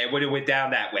 Yeah, it would have went down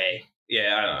that way.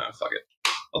 Yeah, I don't know. Fuck it.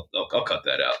 I'll cut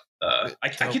that out. I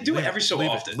can do it every so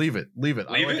often. Leave it. I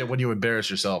like it when you embarrass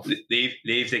yourself. Leave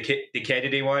the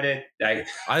Kennedy one in.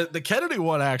 The Kennedy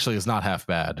one actually is not half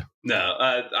bad. No,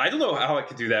 I don't know how I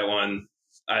could do that one.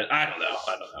 I don't know.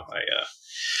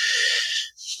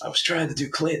 was trying to do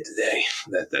Clint today.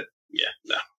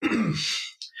 No.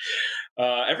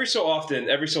 Every so often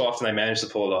I manage to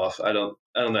pull it off. I don't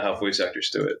know how voice actors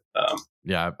do it.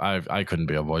 Yeah, I couldn't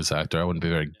be a voice actor. I wouldn't be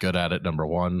very good at it. Number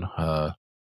one.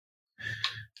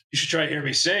 You should try to hear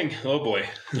me sing. Oh boy.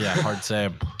 Yeah, hard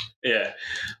same. Yeah.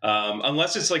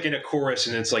 Unless it's like in a chorus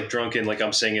and it's like drunken, like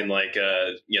I'm singing like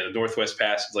the Northwest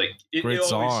Passage. Like great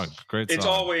song.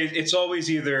 It's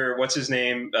always either what's his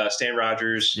name, Stan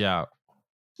Rogers. Yeah.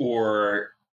 Or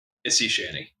Is He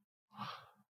Shanny?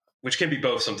 Which can be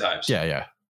both sometimes. Yeah.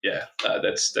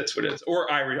 That's what it is.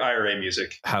 Or IRA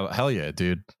music. Hell yeah,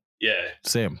 dude. Yeah.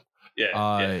 Same.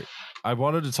 Yeah. I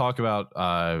wanted to talk about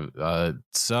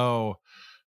so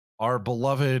our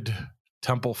beloved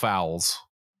Temple Fowls.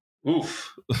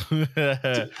 Oof. Do you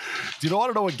want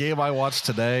to know what game I watched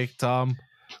today, Tom?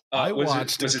 I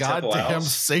watched goddamn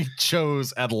St.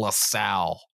 Joe's at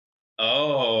LaSalle.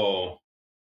 Oh.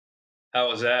 How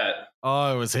was that?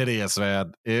 Oh, it was hideous,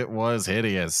 man. It was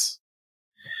hideous.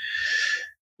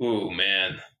 Ooh,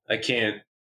 man. I can't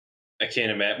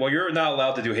imagine. Well, you're not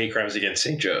allowed to do hate crimes against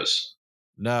St. Joe's.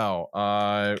 No.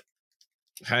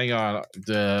 Hang on.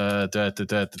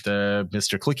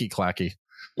 Mr. Clicky Clacky.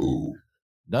 Ooh.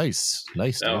 Nice.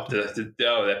 Dude.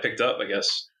 That picked up, I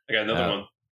guess. I got another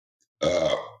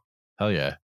one. Hell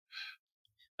yeah.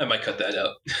 I might cut that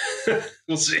out.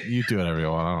 We'll see. You do whatever you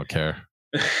want. I don't care.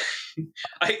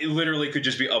 I literally could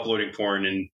just be uploading porn,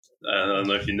 and I don't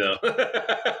know if you know.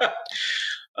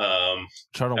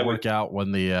 Trying to work out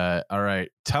when the all right,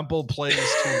 Temple plays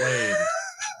Tulane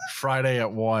Friday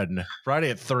at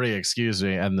 3, excuse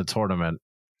me, and the tournament.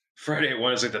 Friday at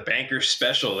 1 is like the banker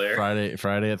special there.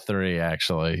 Friday at 3,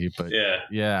 actually. But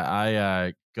yeah.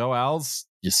 I go Owls,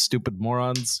 you stupid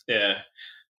morons. Yeah,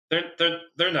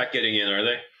 they're not getting in, are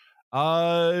they?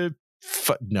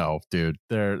 No, dude,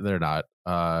 they're not.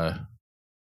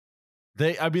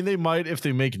 They might if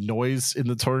they make noise in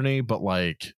the tourney, but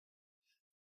like,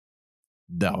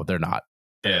 no, they're not.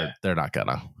 They're not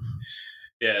gonna.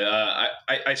 Yeah,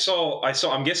 I saw.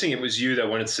 I'm guessing it was you that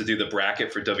wanted to do the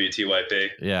bracket for WTYP.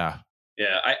 Yeah.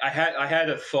 I had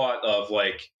a thought of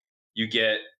like you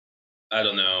get. I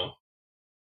don't know.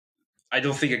 I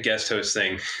don't think a guest host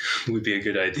thing would be a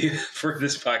good idea for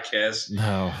this podcast.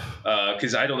 No,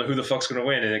 because I don't know who the fuck's going to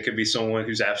win, and it could be someone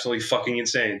who's absolutely fucking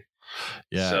insane.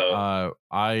 Yeah. So,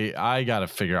 I got to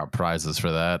figure out prizes for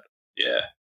that. Yeah,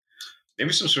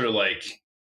 maybe some sort of like,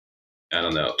 I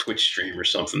don't know, Twitch stream or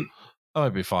something. That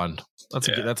might be fun.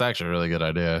 That's actually a really good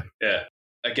idea. Yeah,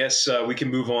 I guess we can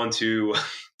move on to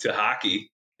hockey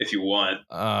if you want.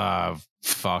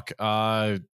 Fuck.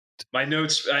 My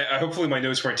notes. Hopefully, my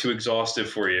notes weren't too exhaustive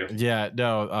for you. Yeah.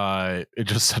 No. It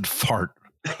just said fart.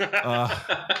 I'm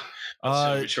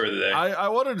so mature today. I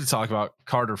wanted to talk about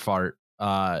Carter Fart.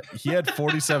 He had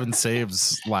 47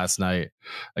 saves last night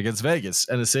against Vegas,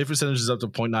 and his save percentage is up to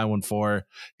 .914.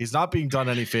 He's not being done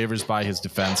any favors by his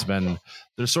defensemen.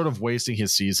 They're sort of wasting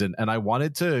his season. And I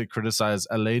wanted to criticize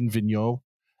Alain Vigneault,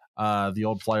 the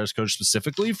old Flyers coach,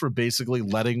 specifically for basically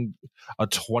letting a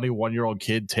 21-year-old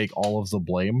kid take all of the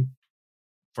blame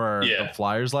for the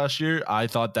Flyers last year. I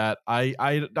thought that I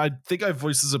think I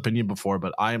voiced his opinion before,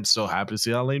 but I am so happy to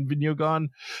see Alain Vigneault gone.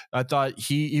 I thought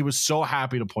he was so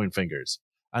happy to point fingers,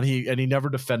 and he never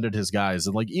defended his guys.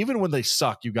 And like, even when they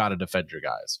suck, you got to defend your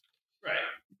guys. Right.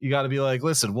 You got to be like,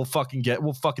 listen, we'll fucking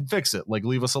fix it. Like,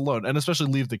 leave us alone, and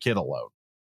especially leave the kid alone.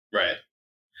 Right.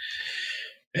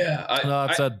 Yeah.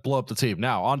 I said blow up the team.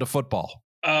 Now on to football.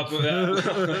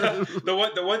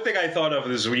 The one thing I thought of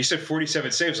is when you said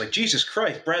 47 saves, like, Jesus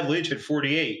Christ, Brad Lidge had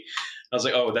 48. I was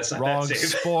like, oh, that's not wrong that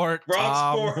save. Sport,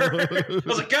 Wrong sport. I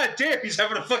was like, God damn, he's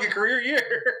having a fucking career year.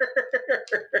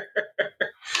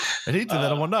 And he did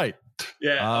that in one night.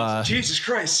 Yeah. I was like, Jesus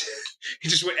Christ. He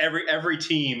just went every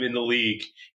team in the league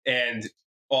and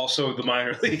also the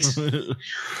minor leagues.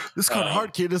 This Carter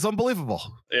Hart kid is unbelievable.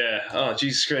 Yeah. Oh,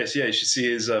 Jesus Christ. Yeah, you should see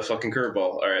his fucking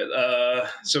curveball. All right.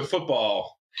 So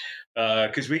football,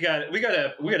 because we got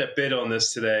a bit on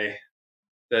this today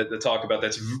to talk about.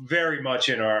 That's very much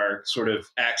in our sort of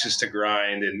axis to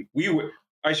grind, and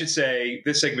I should say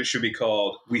this segment should be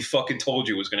called "We fucking told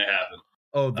you it was going to happen."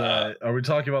 Oh, are we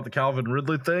talking about the Calvin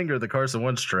Ridley thing or the Carson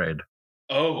Wentz trade?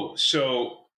 Oh,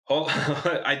 so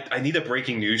I need a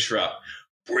breaking news drop.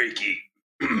 Breaking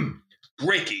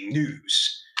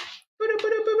news.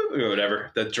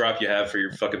 Whatever the drop you have for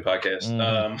your fucking podcast.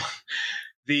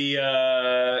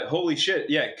 Holy shit,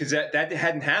 yeah, because that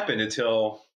hadn't happened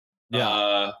until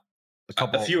a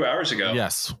few hours ago.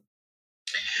 Yes,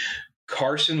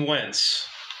 Carson Wentz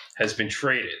has been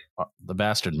traded. The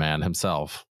bastard man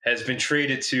himself has been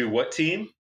traded to what team?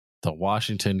 The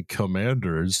Washington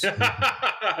Commanders.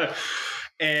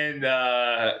 And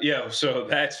so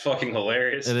that's fucking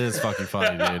hilarious. It is fucking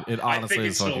funny, dude. It honestly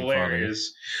is fucking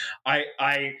hilarious. Funny.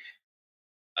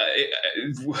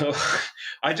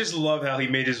 I just love how he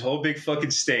made his whole big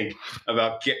fucking stink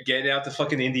about getting out to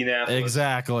fucking Indianapolis.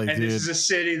 Exactly, and dude. This is a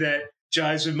city that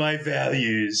jives with my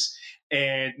values.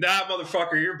 And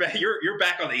motherfucker, you're back. You're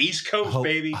back on the East Coast,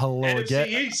 baby. Hello NFC again.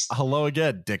 East. Hello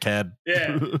again, dickhead.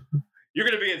 Yeah. You're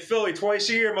going to be in Philly twice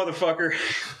a year, motherfucker.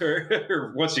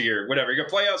 or once a year, whatever. You're going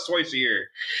to playoffs twice a year.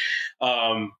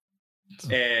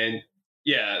 And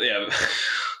yeah.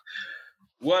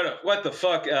 What the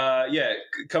fuck?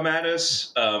 Come at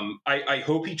us. I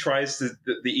hope he tries the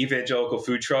evangelical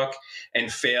food truck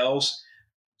and fails,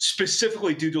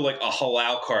 specifically due to like a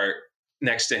halal cart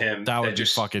next to him. That would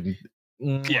just fucking...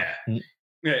 Yeah.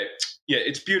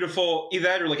 It's beautiful. Either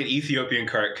that or like an Ethiopian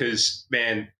cart, because,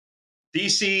 man...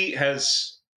 DC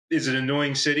is an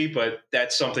annoying city, but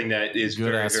that's something that is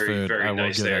good very, ass very, food. very I will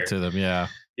nice give there. that to them. Yeah.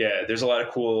 Yeah. There's a lot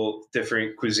of cool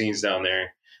different cuisines down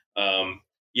there.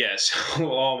 Yes.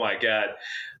 Oh my God.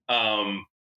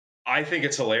 I think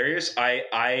it's hilarious.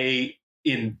 I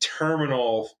in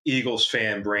terminal Eagles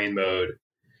fan brain mode.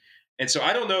 And so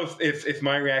I don't know if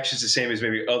my reaction is the same as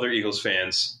maybe other Eagles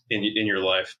fans in your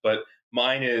life, but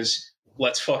mine is,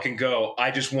 let's fucking go.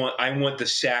 I want the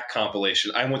sack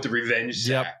compilation. I want the revenge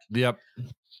sack. Yep.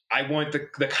 I want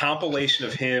the compilation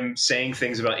of him saying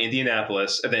things about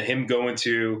Indianapolis and then him going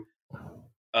to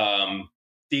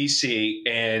DC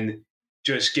and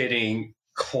just getting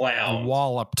clowned.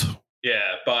 Walloped.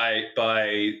 Yeah,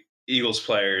 by Eagles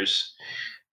players.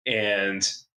 And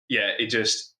yeah, it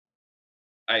just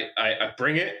I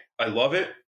bring it. I love it.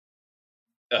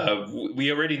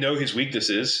 We already know his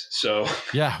weaknesses, so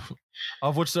yeah,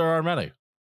 of which there are many.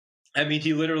 I mean,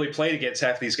 he literally played against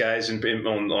half these guys in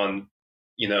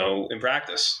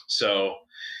practice. So,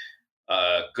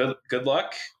 good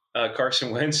luck,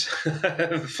 Carson Wentz.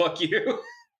 Fuck you.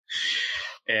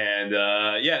 And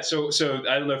so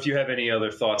I don't know if you have any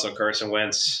other thoughts on Carson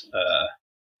Wentz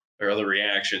or other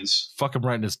reactions. Fuck him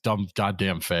right in his dumb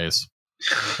goddamn face.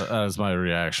 That is my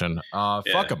reaction.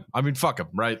 Fuck him. I mean, fuck him,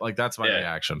 right? Like, that's my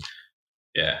reaction.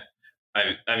 Yeah.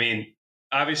 I mean,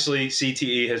 obviously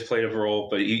CTE has played a role,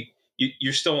 but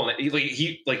you're still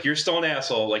you're still an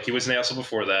asshole. Like, he was an asshole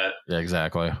before that. Yeah,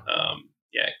 exactly.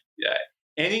 Yeah.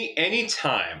 Any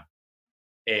time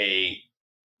a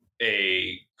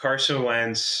Carson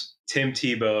Wentz, Tim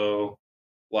Tebow,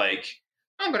 like,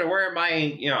 I'm going to wear my,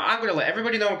 I'm going to let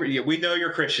everybody know. We know you're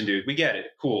a Christian, dude. We get it.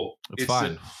 Cool. It's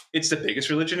fine. It's the biggest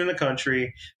religion in the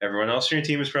country. Everyone else on your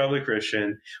team is probably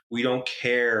Christian. We don't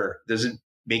care. Doesn't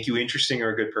make you interesting or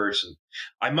a good person.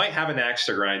 I might have an axe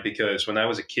to grind because when I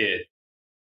was a kid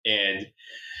and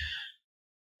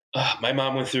my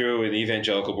mom went through an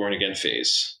evangelical born again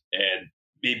phase, and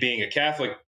me being a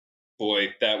Catholic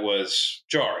boy, that was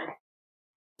jarring.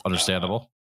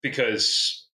 Understandable.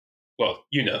 Because, well,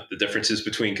 the differences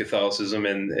between Catholicism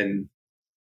and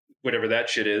whatever that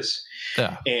shit is.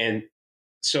 Yeah. And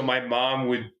so my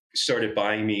mom started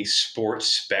buying me Sports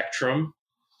Spectrum.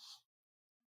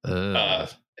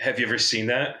 Have you ever seen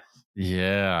that?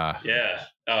 Yeah. Yeah.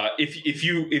 If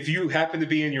you happen to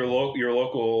be in your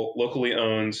locally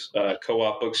owned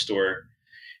co-op bookstore,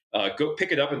 go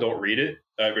pick it up and don't read it.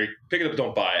 Pick it up and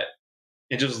don't buy it.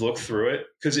 And just look through it,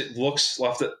 because it looks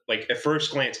like at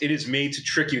first glance, it is made to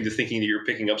trick you into thinking that you're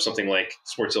picking up something like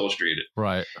Sports Illustrated.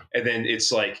 Right. And then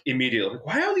it's like immediately,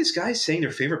 why are these guys saying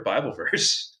their favorite Bible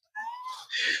verse?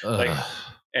 I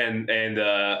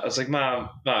was like, Mom,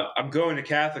 I'm going to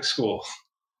Catholic school.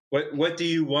 What do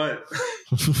you want?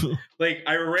 Like,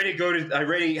 I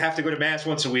already have to go to mass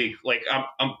once a week. Like,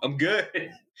 I'm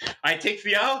good. I take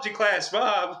theology class,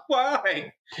 Mom.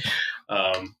 Why?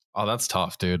 Oh, that's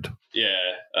tough, dude. Yeah.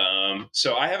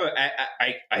 So I have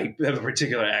a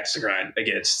particular axe to grind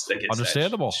against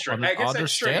understandable.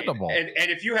 Understandable. And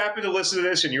if you happen to listen to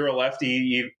this and you're a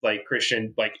lefty, like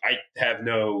Christian, like, I have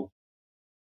no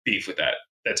beef with that.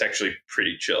 That's actually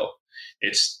pretty chill.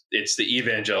 It's the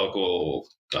evangelical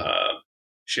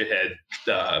shithead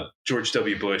George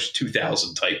W. Bush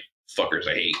 2000 type fuckers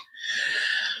I hate.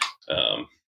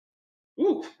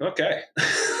 Okay.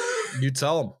 You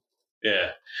tell them.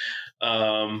 Yeah.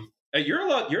 You're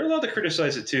allowed to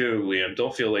criticize it too, Liam.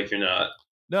 Don't feel like you're not.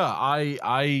 No, I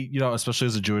especially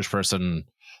as a Jewish person,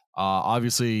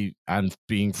 obviously, and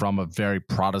being from a very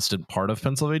Protestant part of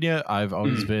Pennsylvania, I've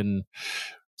always been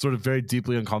sort of very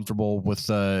deeply uncomfortable with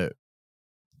the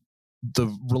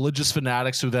religious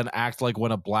fanatics who then act like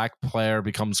when a black player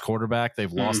becomes quarterback,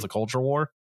 they've lost the culture war.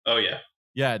 Oh yeah.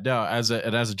 Yeah, no, as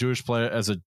a Jewish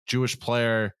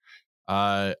player,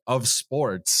 of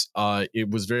sports, it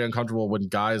was very uncomfortable when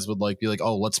guys would like be like,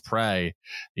 "Oh, let's pray."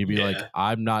 You'd be like,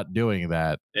 "I'm not doing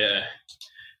that." Yeah.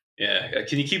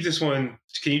 Can you keep this one?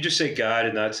 Can you just say God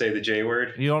and not say the J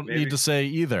word? You don't need to say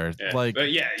either. Yeah. Like,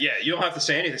 but you don't have to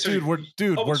say anything. So we're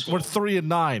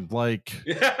 3-9. Like,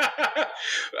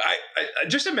 I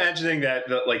just imagining that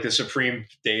the supreme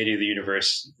deity of the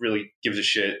universe really gives a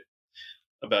shit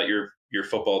about your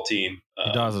football team.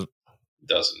 He doesn't.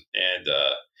 And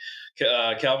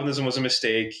Calvinism was a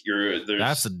mistake.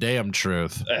 That's the damn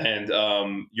truth. And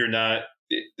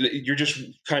you're just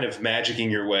kind of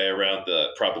magicking your way around the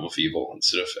problem of evil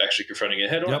instead of actually confronting it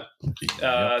head on.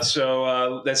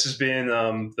 So this has been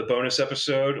the bonus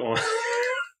episode on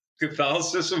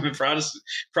Catholicism and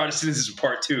Protestantism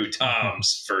Part 2,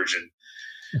 Tom's version.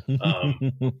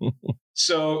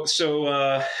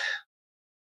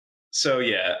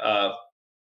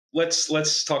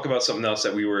 Let's talk about something else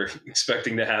that we were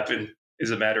expecting to happen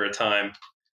is a matter of time.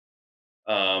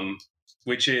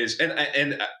 Which is,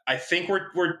 and I think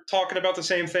we're talking about the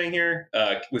same thing here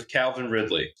with Calvin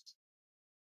Ridley.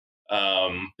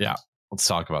 Yeah, let's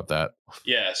talk about that.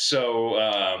 Yeah, so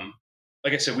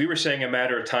like I said, we were saying a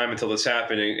matter of time until this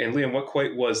happened. And Liam, what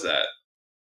quite was that?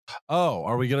 Oh,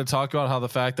 are we going to talk about how the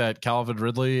fact that Calvin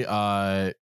Ridley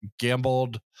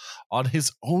gambled on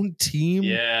his own team?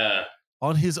 Yeah,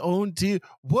 on his own team.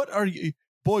 What are you,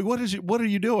 boy? What are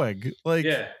you doing? Like,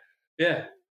 yeah.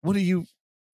 What are you?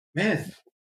 Man,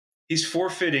 he's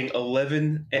forfeiting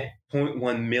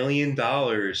 $11.1 million,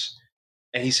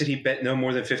 and he said he bet no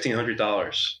more than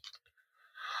 $1,500,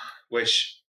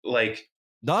 which, like,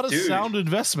 not a sound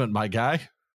investment, my guy.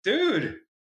 Dude,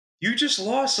 you just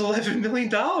lost $11 million.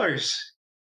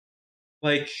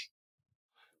 Like,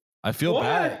 I feel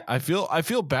bad. I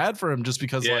feel bad for him just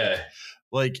because,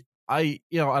 I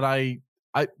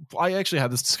actually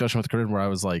had this discussion with Corinne where I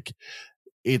was like,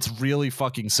 it's really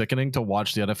fucking sickening to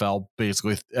watch the NFL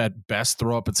basically at best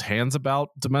throw up its hands about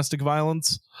domestic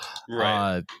violence.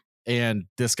 Right. And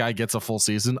this guy gets a full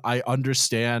season. I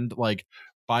understand, like,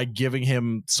 by giving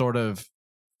him sort of,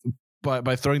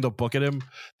 by throwing the book at him,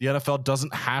 the NFL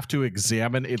doesn't have to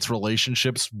examine its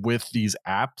relationships with these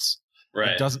apps. Right.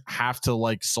 It doesn't have to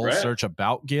like soul search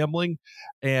about gambling.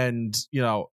 And,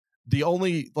 the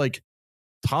only, like,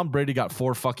 Tom Brady got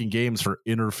 4 fucking games for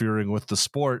interfering with the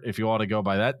sport, if you want to go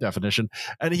by that definition.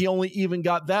 And he only even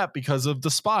got that because of the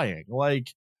spying.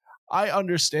 Like, I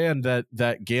understand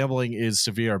that gambling is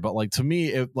severe, but like, to me,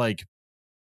 it, like,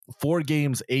 4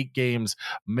 games, 8 games,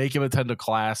 make him attend a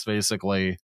class,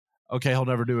 basically. Okay, he'll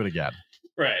never do it again.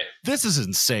 Right. This is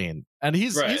insane. And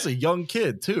he's a young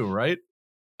kid too, right?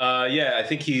 Yeah, I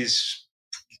think he's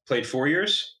played 4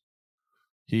 years.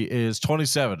 He is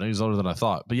 27. He's older than I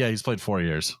thought. But yeah, he's played 4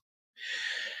 years.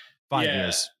 5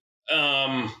 years.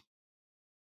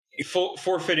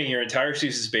 Forfeiting your entire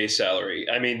season's base salary.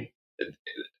 I mean,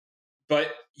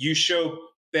 but you show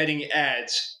betting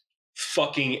ads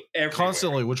fucking everywhere.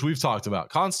 Constantly, which we've talked about.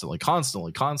 Constantly.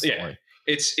 Yeah.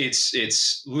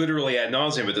 It's literally ad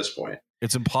nauseum at this point.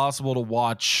 It's impossible to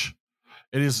watch.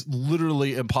 It is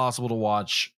literally impossible to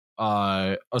watch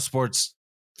a sports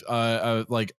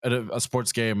a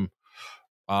sports game.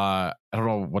 I don't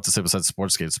know what to say besides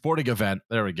sports game. Sporting event.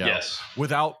 There we go. Yes.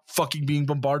 Without fucking being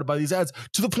bombarded by these ads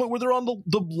to the point where they're on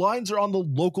the lines are on the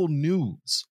local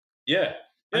news. Yeah.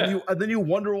 And then you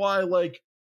wonder why, like,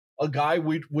 a guy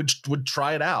would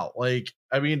try it out. Like,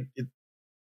 I mean,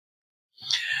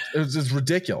 it's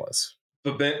ridiculous.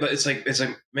 But it's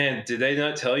like, man, did they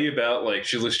not tell you about, like,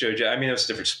 Shoeless Joe? I mean, it's a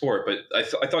different sport, but I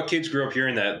thought kids grew up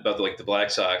hearing that about, like, the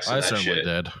Black Sox. And I that certainly shit.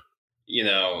 did.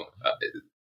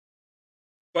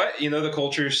 But the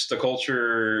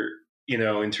culture,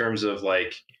 in terms of,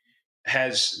 like,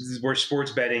 where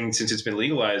sports betting, since it's been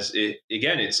legalized,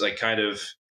 it's like kind of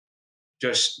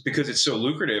just because it's so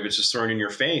lucrative, it's just thrown in your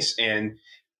face. And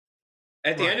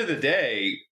at the end of the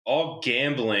day, all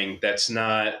gambling that's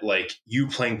not like you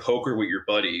playing poker with your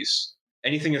buddies,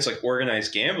 anything that's like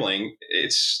organized gambling,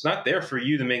 it's not there for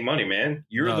you to make money, man.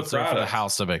 You're the product. For the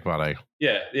house to make money.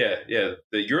 Yeah.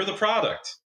 You're the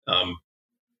product.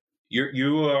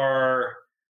 You are.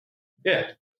 Yeah,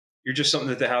 you're just something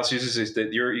that the house uses. Is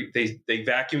that they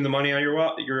vacuum the money out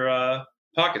of your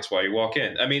pockets while you walk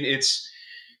in. I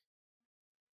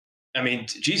mean,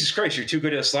 Jesus Christ, you're too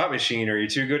good at a slot machine or you're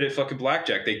too good at fucking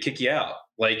blackjack. They kick you out.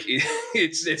 Like,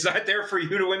 it's not there for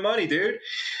you to win money, dude.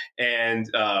 And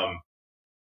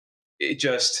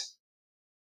it's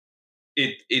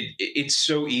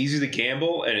so easy to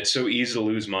gamble and it's so easy to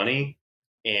lose money.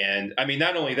 And I mean,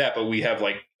 not only that, but we have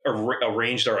like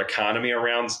arranged our economy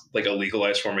around like a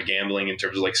legalized form of gambling in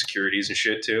terms of like securities and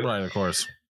shit too. Right, of course.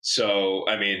 So,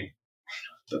 I mean,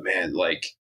 but man, like,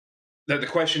 the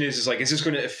question is like, is this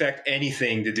going to affect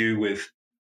anything to do with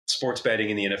sports betting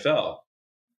in the NFL?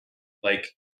 Like,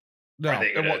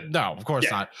 no, of course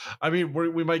not. I mean,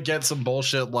 we might get some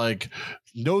bullshit like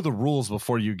know the rules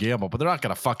before you gamble, but they're not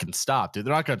going to fucking stop, dude.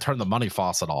 They're not going to turn the money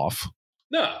faucet off.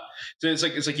 No. So it's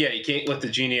like, yeah, you can't let the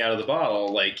genie out of the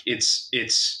bottle. Like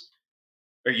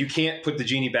or you can't put the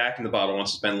genie back in the bottle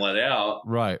once it's been let out.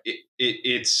 Right.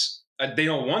 It's they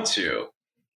don't want to.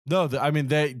 No, I mean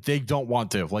they don't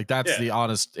want to. Like that's the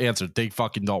honest answer. They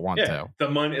fucking don't want to. The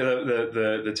money,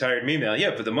 the tired meme now.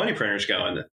 Yeah, but the money printer's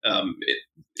going.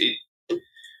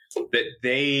 That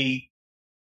they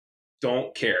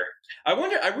don't care. I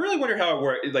really wonder how it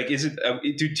works. Like, is it?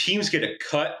 Do teams get a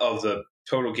cut of the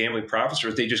total gambling profits,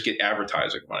 or do they just get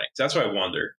advertising money? That's what I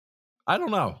wonder. I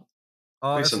don't know.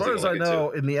 As far as I know,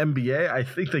 in the NBA, I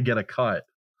think they get a cut.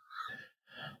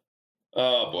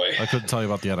 Oh boy, I couldn't tell you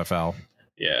about the NFL.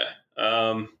 Yeah.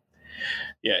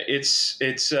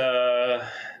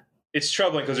 It's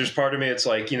troubling because there's part of me. It's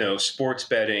like, sports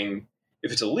betting.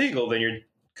 If it's illegal, then you're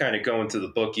kind of going to the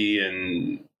bookie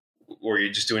or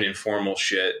you're just doing informal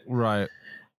shit. Right.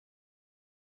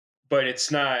 But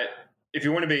it's not, if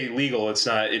you want to be legal, it's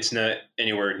not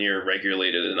anywhere near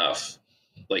regulated enough.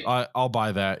 Like I'll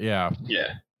buy that. Yeah.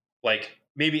 Yeah. Like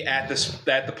maybe at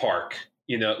the park.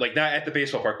 Like not at the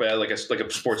baseball park, but at like a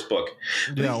sports book.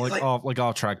 Yeah, like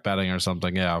off track betting or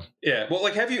something. Yeah. Yeah. Well,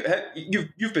 like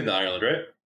you've been to Ireland, right?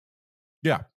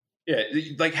 Yeah. Yeah.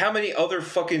 Like how many other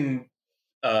fucking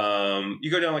you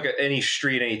go down like any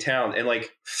street, any town, and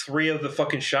like 3 of the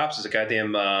fucking shops is a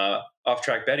goddamn off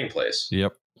track betting place.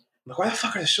 Yep. I'm like, why the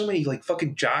fuck are there so many like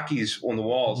fucking jockeys on the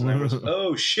walls? And I was like,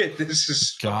 oh shit, this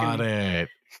is got it.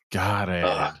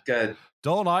 Oh, God.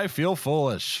 Don't I feel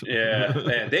foolish? Yeah,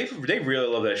 man, they really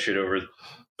love that shit over in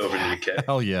the UK.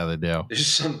 Hell yeah, they do.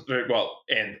 There's just and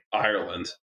Ireland.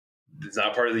 It's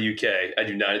not part of the UK. I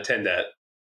do not attend that.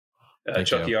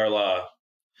 Chucky Arlaw.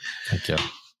 Thank you.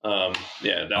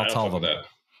 Yeah, no, I'll tell them that.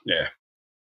 Yeah.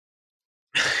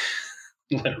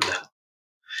 Let them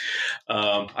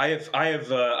know. I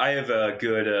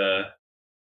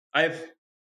have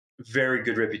very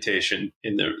good reputation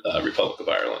in the Republic of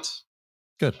Ireland.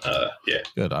 Good. Yeah.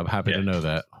 Good. I'm happy to know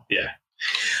that. Yeah.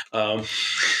 I'm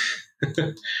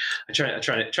trying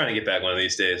to get back one of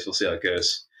these days. We'll see how it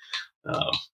goes. I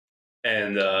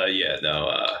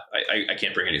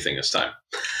can't bring anything this time.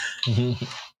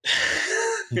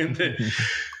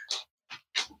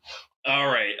 All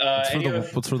right.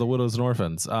 What's for the widows and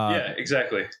orphans? Yeah,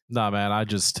 exactly. Nah, man.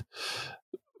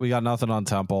 We got nothing on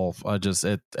Temple.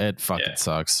 It fucking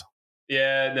sucks.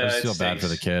 Yeah, no, I just feel bad for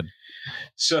the kid.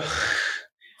 So,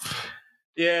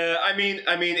 yeah, I mean,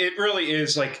 it really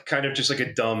is like kind of just like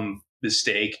a dumb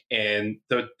mistake, and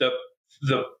the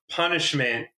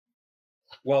punishment,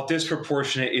 while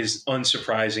disproportionate, is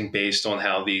unsurprising based on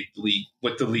how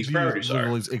what the league's priorities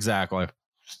are. Exactly,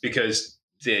 because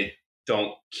they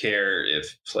don't care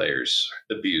if players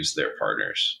abuse their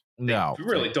partners. No, they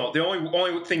really don't. The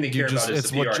only thing they care about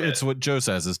is the PR. It's what Joe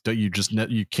says is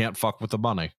you can't fuck with the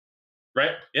money,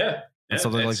 right? Yeah, and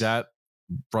something like that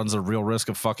runs a real risk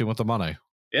of fucking with the money.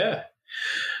 Yeah.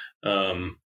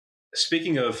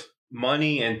 Speaking of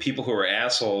money and people who are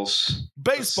assholes,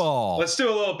 baseball. Let's do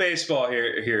a little baseball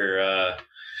here.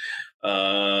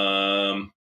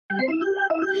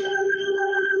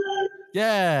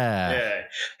 Yeah.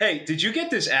 Hey, did you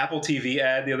get this Apple TV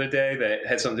ad the other day that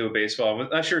had something to do with baseball? I'm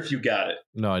not sure if you got it.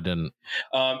 No, I didn't.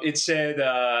 It said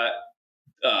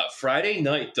Friday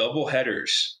night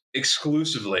doubleheaders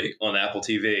exclusively on Apple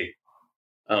TV.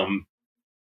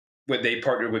 When they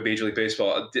partnered with Major League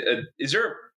Baseball, is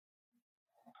there?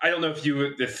 I don't know if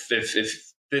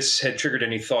this had triggered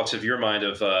any thoughts of your mind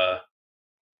of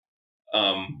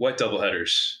what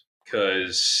doubleheaders,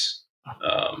 because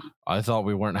I thought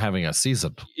we weren't having a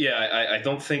season. Yeah, I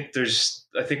don't think there's.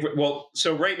 I think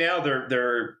so right now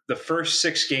they're the first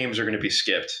 6 games are going to be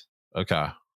skipped. Okay.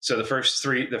 So the first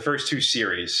 2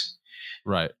 series.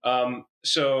 Right.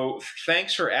 So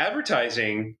thanks for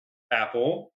advertising,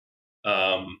 Apple.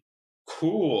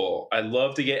 Cool. I'd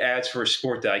love to get ads for a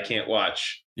sport that I can't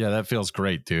watch. Yeah, that feels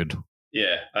great, dude.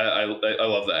 Yeah, I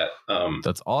love that.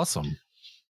 That's awesome.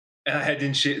 And I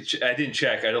didn't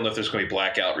check. I don't know if there's going to be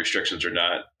blackout restrictions or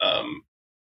not. I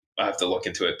have to look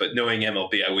into it. But knowing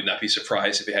MLB, I would not be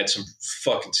surprised if it had some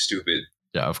fucking stupid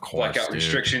of course blackout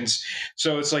restrictions.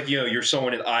 So it's like, you're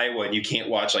someone in Iowa and you can't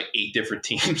watch like 8 different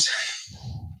teams.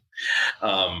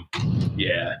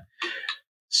 Yeah.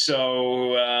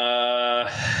 So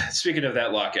speaking of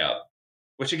that lockout,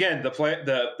 which again, the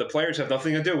players have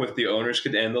nothing to do with. The owners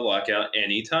could end the lockout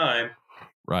anytime.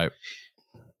 Right.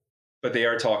 But they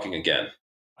are talking again.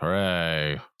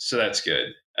 Hooray. So that's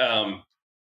good.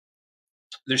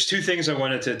 There's two things I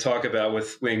wanted to talk about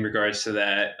in regards to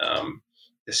that.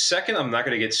 The second, I'm not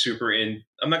going to get super in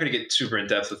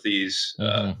depth with these.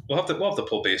 We'll have to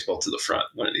pull baseball to the front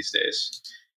one of these days.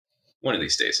 One of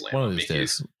these days, Lamb.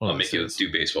 I'll make you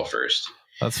do baseball first.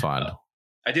 That's fine.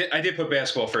 I did put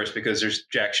basketball first because there's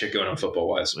jack shit going on football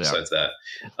wise besides that.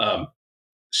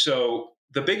 So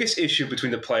the biggest issue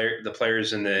between the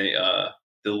players and the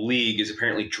league is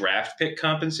apparently draft pick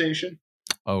compensation.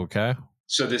 Okay.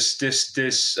 So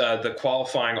the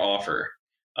qualifying offer.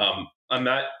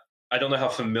 I don't know how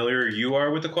familiar you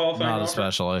are with the qualifying offer. Not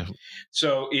especially.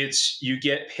 So you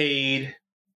get paid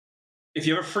if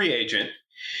you have a free agent,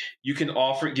 you can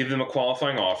give them a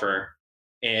qualifying offer,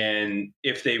 and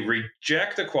if they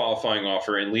reject the qualifying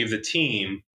offer and leave the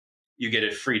team, you get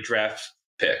a free draft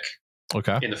pick.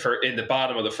 Okay. In the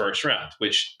bottom of the first round,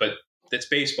 but that's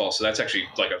baseball, so that's actually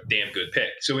like a damn good pick.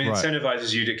 So it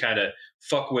incentivizes you to kind of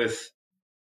fuck with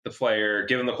the player,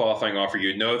 give them the qualifying offer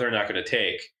you know they're not going to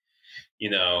take.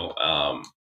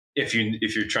 If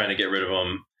you're trying to get rid of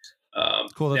them.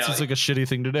 Cool. That's just like a shitty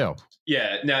thing to do.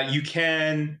 Yeah. Now you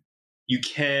can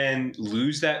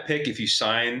lose that pick if you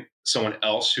sign someone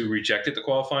else who rejected the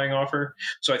qualifying offer.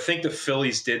 So I think the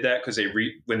Phillies did that because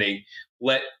when they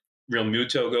let Real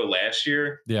Muto go last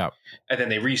year. Yeah. And then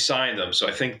they re-signed them. So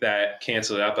I think that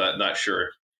canceled it out, but I'm not sure.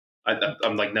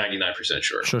 I'm like 99%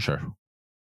 sure. Sure.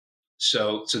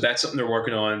 So that's something they're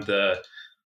working on.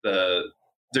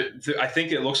 I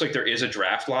think it looks like there is a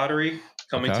draft lottery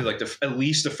coming to like at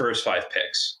least the first 5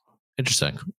 picks.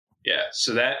 Interesting. Yeah.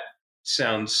 So that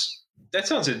sounds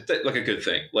like a good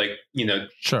thing. Like,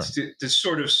 sure. To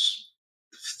sort of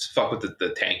fuck with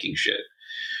the tanking shit.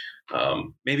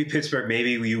 Maybe Pittsburgh,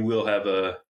 maybe you will have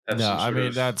I'm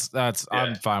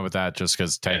fine with that just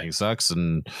because tanking sucks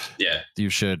and you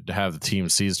should have the team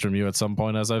seized from you at some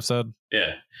point, as I've said.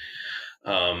 Yeah.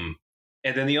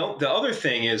 And then the other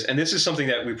thing is, and this is something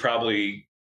that we probably,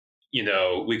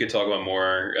 we could talk about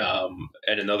more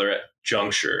at another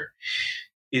juncture,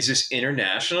 is this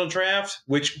international draft,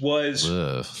 which was,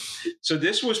 so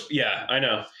this was, I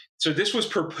know. So this was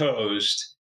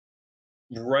proposed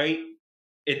right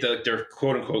at their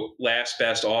quote unquote last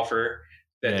best offer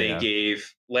that they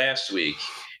gave last week.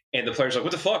 And the players are like,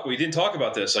 what the fuck? We didn't talk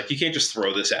about this. Like, you can't just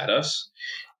throw this at us.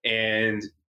 And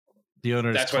the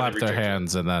owners clapped their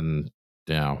hands and then,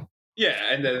 yeah,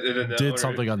 and then the did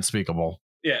something unspeakable.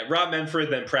 Yeah, Rob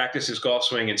Manfred then practiced his golf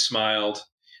swing and smiled.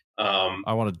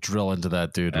 I want to drill into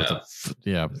that dude.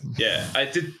 Yeah.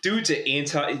 The dude's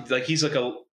he's like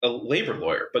a labor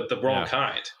lawyer, but the wrong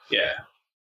kind. Yeah,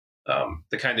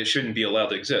 the kind that shouldn't be allowed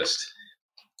to exist,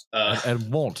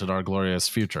 and won't in our glorious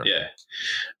future.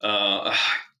 Yeah.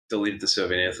 Deleted the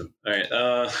Soviet anthem. All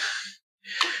right.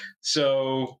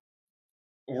 So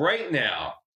right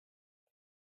now,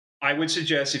 I would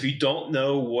suggest if you don't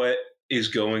know what is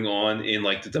going on in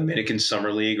like the Dominican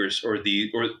Summer League or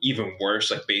even worse,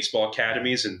 like baseball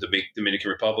academies in the Dominican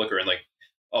Republic or in like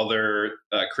other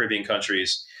Caribbean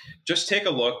countries, just take a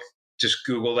look, just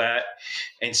Google that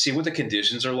and see what the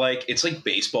conditions are like. It's like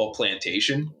baseball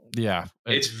plantation. Yeah.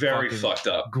 It's very fucked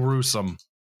up. Gruesome.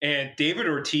 And David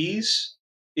Ortiz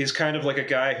is kind of like a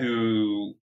guy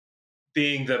who,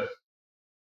 being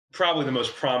probably the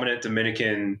most prominent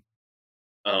Dominican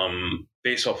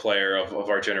baseball player of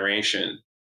our generation,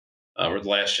 or the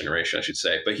last generation, I should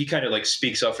say. But he kind of like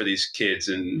speaks up for these kids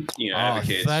and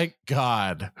advocates. Thank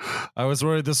God. I was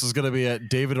worried this was going to be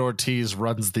David Ortiz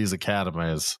runs these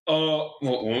academies. Oh,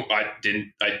 well, I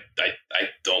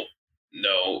don't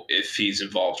know if he's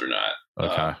involved or not.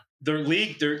 Okay.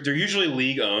 They're usually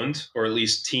league owned or at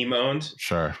least team owned.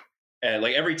 Sure. And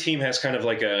like every team has kind of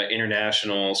like a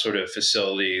international sort of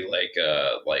facility,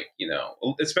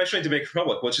 especially in Dominican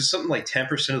Republic, which is something like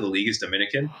 10% of the league is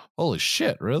Dominican. Holy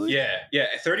shit! Really? Yeah.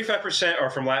 35% are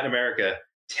from Latin America,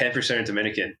 10% are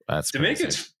Dominican. That's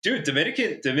Dominicans, crazy.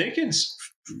 Dude. Dominicans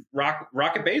rock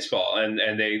at baseball,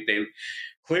 and they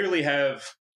clearly have,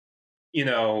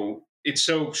 it's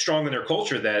so strong in their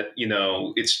culture that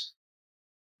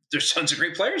there's tons of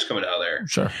great players coming out of there.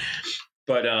 Sure,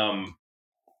 but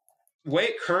the way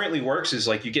it currently works is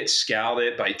like you get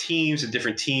scouted by teams, and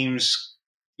different teams,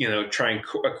 try and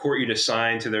court you to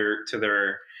sign to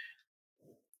their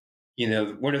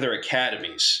one of their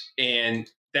academies. And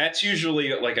that's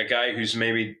usually like a guy who's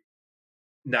maybe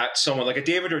not someone like a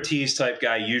David Ortiz type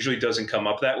guy usually doesn't come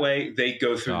up that way. They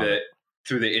go through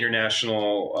the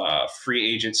international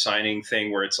free agent signing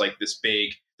thing where it's like this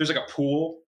big, there's like a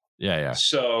pool. Yeah.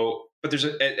 So, but there's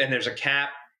a cap.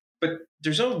 but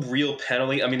there's no real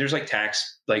penalty. I mean, there's like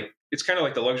tax, like it's kind of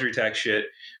like the luxury tax shit.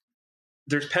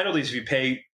 There's penalties if you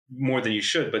pay more than you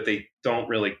should, but they don't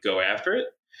really go after it.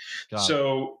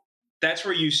 So that's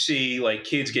where you see like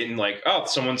kids getting like, oh,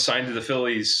 someone signed to the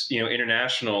Phillies,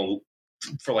 international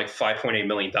for like $5.8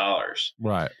 million.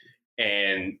 Right.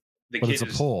 And but it's a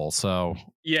poll, so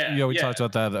we talked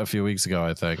about that a few weeks ago,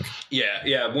 I think.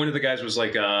 Yeah. One of the guys was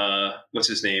like, what's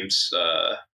his name's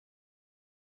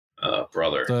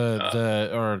brother,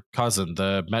 or cousin,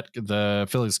 the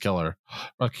Phillies killer,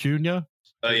 Acuna.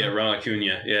 Ron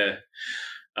Acuna. Yeah.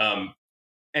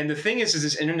 And the thing is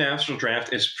this international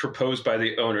draft is proposed by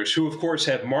the owners, who of course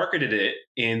have marketed it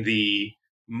in the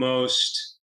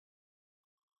most,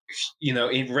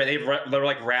 they're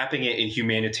like wrapping it in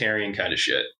humanitarian kind of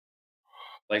shit.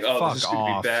 Like, this is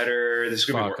going to be better. This is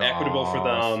going to be more equitable for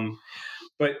them.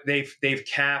 But they've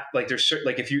capped, like there's certain,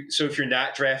 like if you're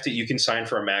not drafted, you can sign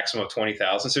for a maximum of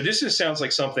 20,000. So this just sounds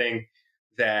like something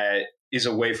that is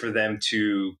a way for them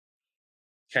to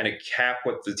kind of cap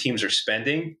what the teams are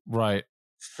spending. Right.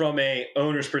 From a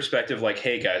owner's perspective, like,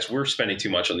 hey guys, we're spending too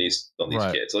much on these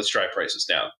kids. Let's drive prices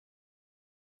down.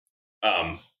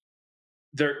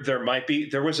 There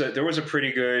was a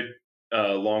pretty good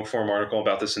long form article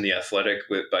about this in The Athletic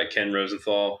by Ken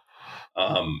Rosenthal.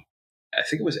 I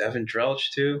think it was Evan Drellich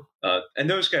too. And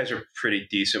those guys are pretty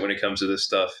decent when it comes to this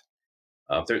stuff.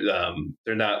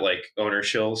 They're not like owner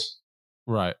shills.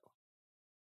 Right.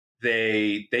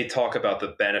 They talk about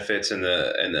the benefits and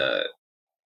the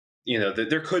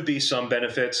there could be some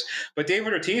benefits, but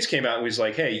David Ortiz came out and was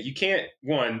like, hey, you can't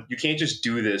just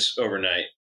do this overnight.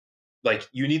 Like,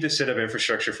 you need to set up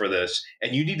infrastructure for this,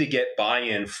 and you need to get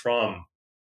buy-in from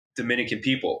Dominican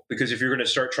people, because if you're going to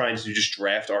start trying to just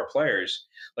draft our players,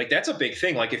 like that's a big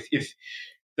thing. Like if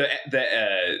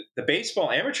the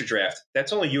baseball amateur draft,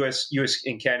 that's only US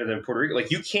and Canada and Puerto Rico. Like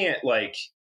you can't like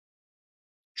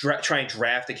try and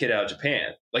draft a kid out of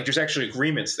Japan. Like there's actually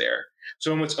agreements there.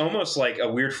 So it's almost like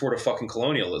a weird form of fucking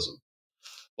colonialism.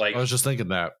 Like I was just thinking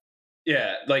that.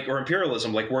 Yeah, like, or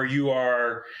imperialism, like where you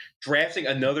are drafting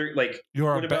another, like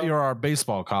you're our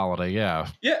baseball colony, yeah.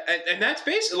 Yeah, and that's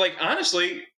basically, like,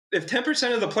 honestly, if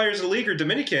 10% of the players in the league are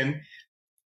Dominican,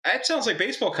 that sounds like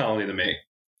baseball colony to me.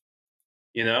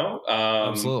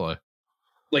 Absolutely.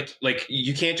 Like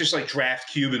you can't just like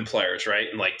draft Cuban players, right,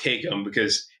 and like take them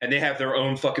and they have their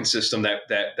own fucking system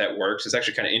that works. It's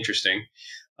actually kind of interesting,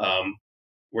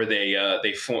 where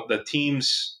they form the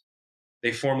teams.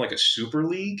 They form like a super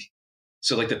league.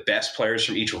 So like the best players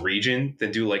from each region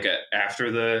then do like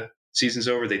after the season's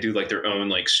over, they do like their own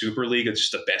like super league of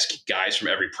just the best guys from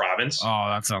every province. Oh,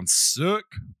 that sounds sick.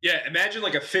 Yeah. Imagine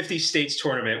like a 50 states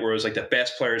tournament where it was like the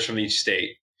best players from each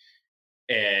state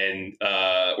and,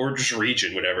 or just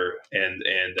region, whatever. And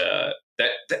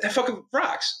that fucking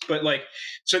rocks. But like,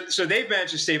 so they've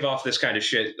managed to stave off this kind of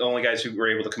shit. The only guys who were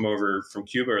able to come over from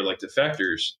Cuba are like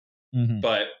defectors,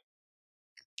 but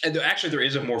and actually, there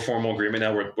is a more formal agreement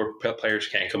now where players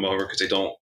can't come over because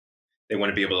they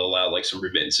want to be able to allow like some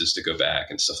remittances to go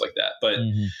back and stuff like that. But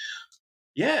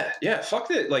yeah, fuck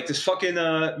it. Like this fucking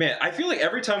man, I feel like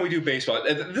every time we do baseball,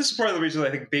 and this is part of the reason I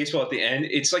think baseball at the end,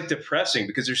 it's like depressing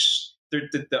because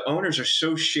the owners are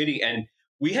so shitty, and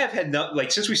we have had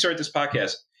since we started this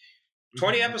podcast,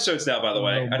 20 episodes now. By the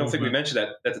way, I don't think we mentioned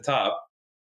that at the top.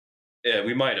 Yeah,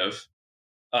 we might have.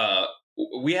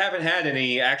 We haven't had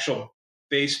any actual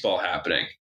baseball happening,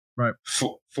 right?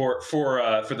 For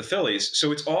the Phillies,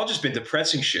 so it's all just been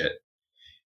depressing shit.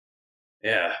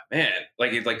 Yeah, man,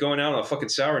 like going out on a fucking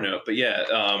sour note. But yeah,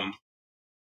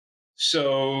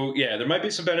 so yeah, there might be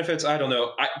some benefits. I don't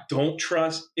know. I don't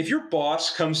trust if your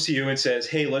boss comes to you and says,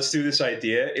 "Hey, let's do this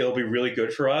idea. It'll be really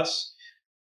good for us."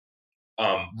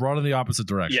 Run in the opposite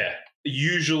direction. Yeah,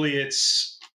 usually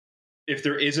it's if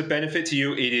there is a benefit to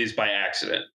you, it is by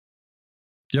accident.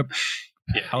 Yep.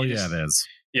 Yeah, hell yeah, it is.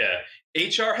 Yeah.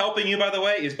 HR helping you, by the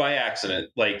way, is by accident.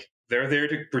 Like, they're there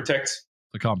to protect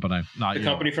the company, not the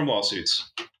company from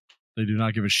lawsuits. They do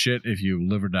not give a shit if you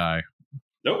live or die.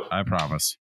 Nope. I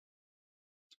promise.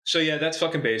 So, yeah, that's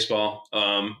fucking baseball.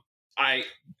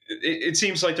 It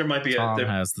seems like there might be Tom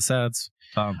has the sads.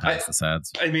 Tom has the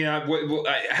sads. I mean,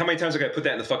 how many times have I put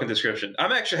that in the fucking description?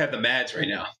 I'm actually have the mads right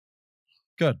now.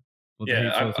 Good. Let the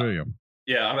heat flow through you.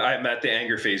 Yeah, I'm at the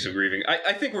anger phase of grieving.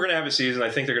 I think we're going to have a season.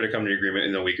 I think they're going to come to agreement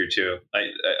in a week or two.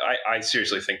 I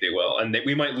seriously think they will. And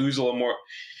we might lose a little more.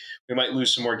 We might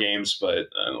lose some more games, but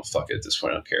I don't fuck it at this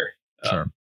point. I don't care.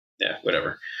 Sure. Yeah,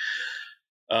 whatever.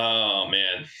 Oh,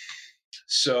 man.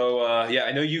 So, yeah,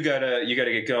 I know you gotta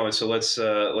get going. So let's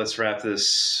wrap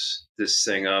this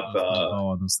thing up.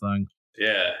 On this thing.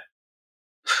 Yeah.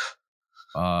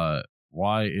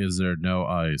 Why is there no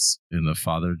ice in the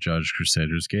Father Judge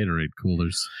Crusaders Gatorade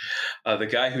coolers? The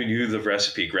guy who knew the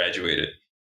recipe graduated.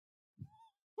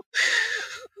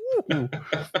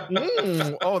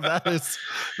 Oh, that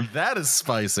is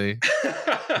spicy.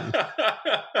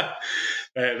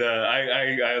 And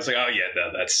I was like, oh yeah,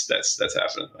 no, that's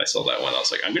happening. I saw that one. I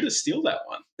was like, I'm going to steal that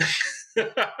one.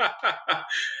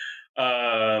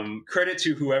 Credit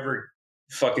to whoever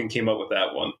fucking came up with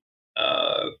that one.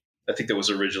 I think that was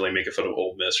originally making fun of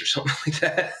Ole Miss or something like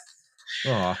that.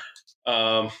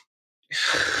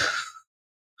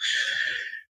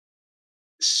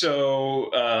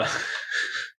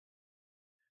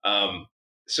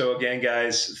 So again,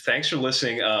 guys, thanks for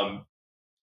listening.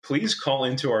 Please call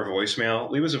into our voicemail.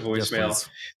 Leave us a voicemail. Yes,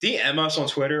 DM us on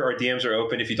Twitter. Our DMs are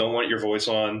open. If you don't want your voice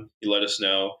on, you let us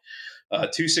know.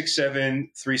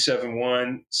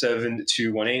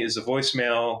 267-371-7218 is the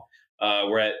voicemail.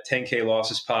 We're at 10K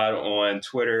Losses Pod on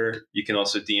Twitter. You can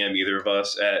also DM either of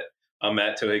us I'm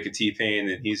at Tohika T-Pain,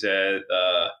 and he's at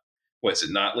what's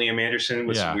it? Not Liam Anderson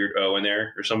with some weird O in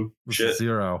there or some shit.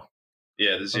 0.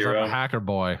 Yeah, the 0. Like a hacker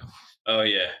boy. Oh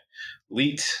yeah,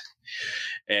 Leet.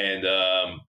 And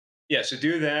so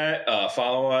do that.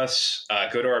 Follow us.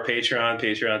 Go to our Patreon,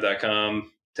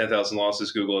 patreon.com. 10,000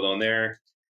 Losses. Google it on there.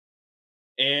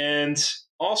 And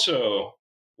also,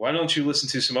 why don't you listen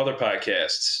to some other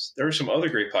podcasts? There are some other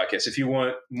great podcasts. If you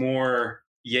want more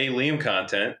Yay Liam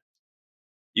content,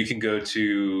 you can go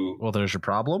to... Well, There's Your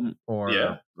Problem,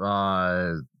 or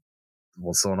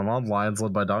what's the one I'm on? Lions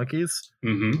Led by Donkeys,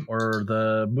 or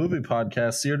the movie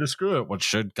podcast See Or to Screw It, which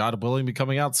should, God willing, be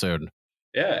coming out soon.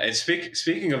 Yeah, and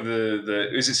speaking of the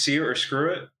is it See or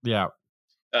Screw It? Yeah.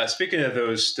 Speaking of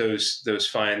those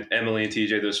fine Emily and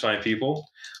TJ, those fine people,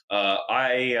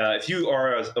 if you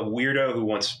are a weirdo who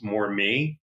wants more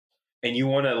me, and you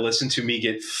want to listen to me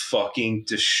get fucking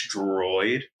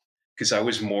destroyed because I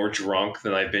was more drunk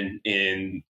than I've been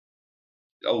in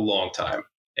a long time,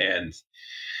 and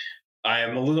I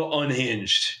am a little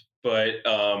unhinged. But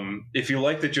if you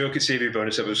like the Joe Could Save You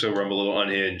bonus episode where I'm a little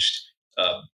unhinged,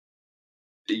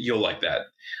 you'll like that.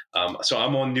 So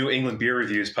I'm on New England Beer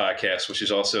Reviews podcast, which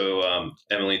is also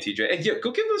Emily and TJ. And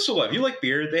go give them a love. You like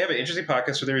beer? They have an interesting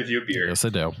podcast where they review beer. Yes, I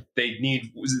do. They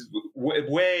need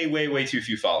way, way, way too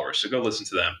few followers, so go listen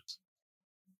to them.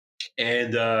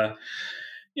 And the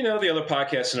other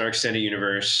podcasts in our extended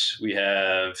universe, we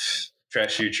have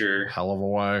Trash Future, Hell of a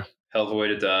Way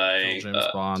to Die,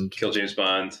 Kill James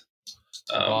Bond,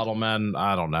 The Bottlemen.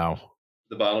 I don't know.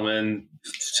 The Bottlemen,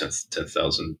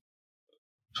 10,000.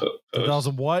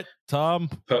 10,000 what, Tom?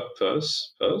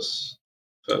 Post. I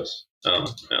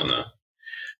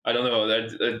don't know.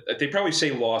 They probably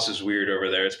say loss is weird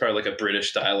over there. It's probably like a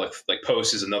British dialect. Like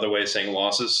post is another way of saying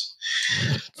losses.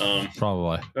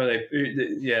 Probably. Or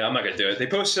I'm not gonna do it. They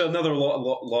posted another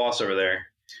loss over there.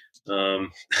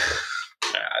 Fuck.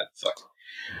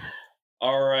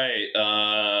 All right.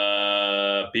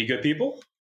 Be good people.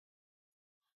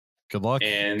 Good luck.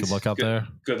 And good luck out there.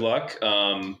 Good luck.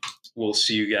 We'll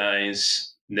see you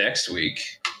guys next week.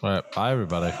 All right. Bye,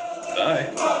 everybody.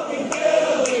 Bye.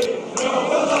 No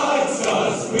one likes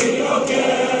us. We don't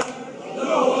care.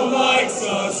 No one likes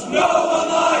us. No one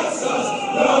likes us.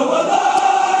 No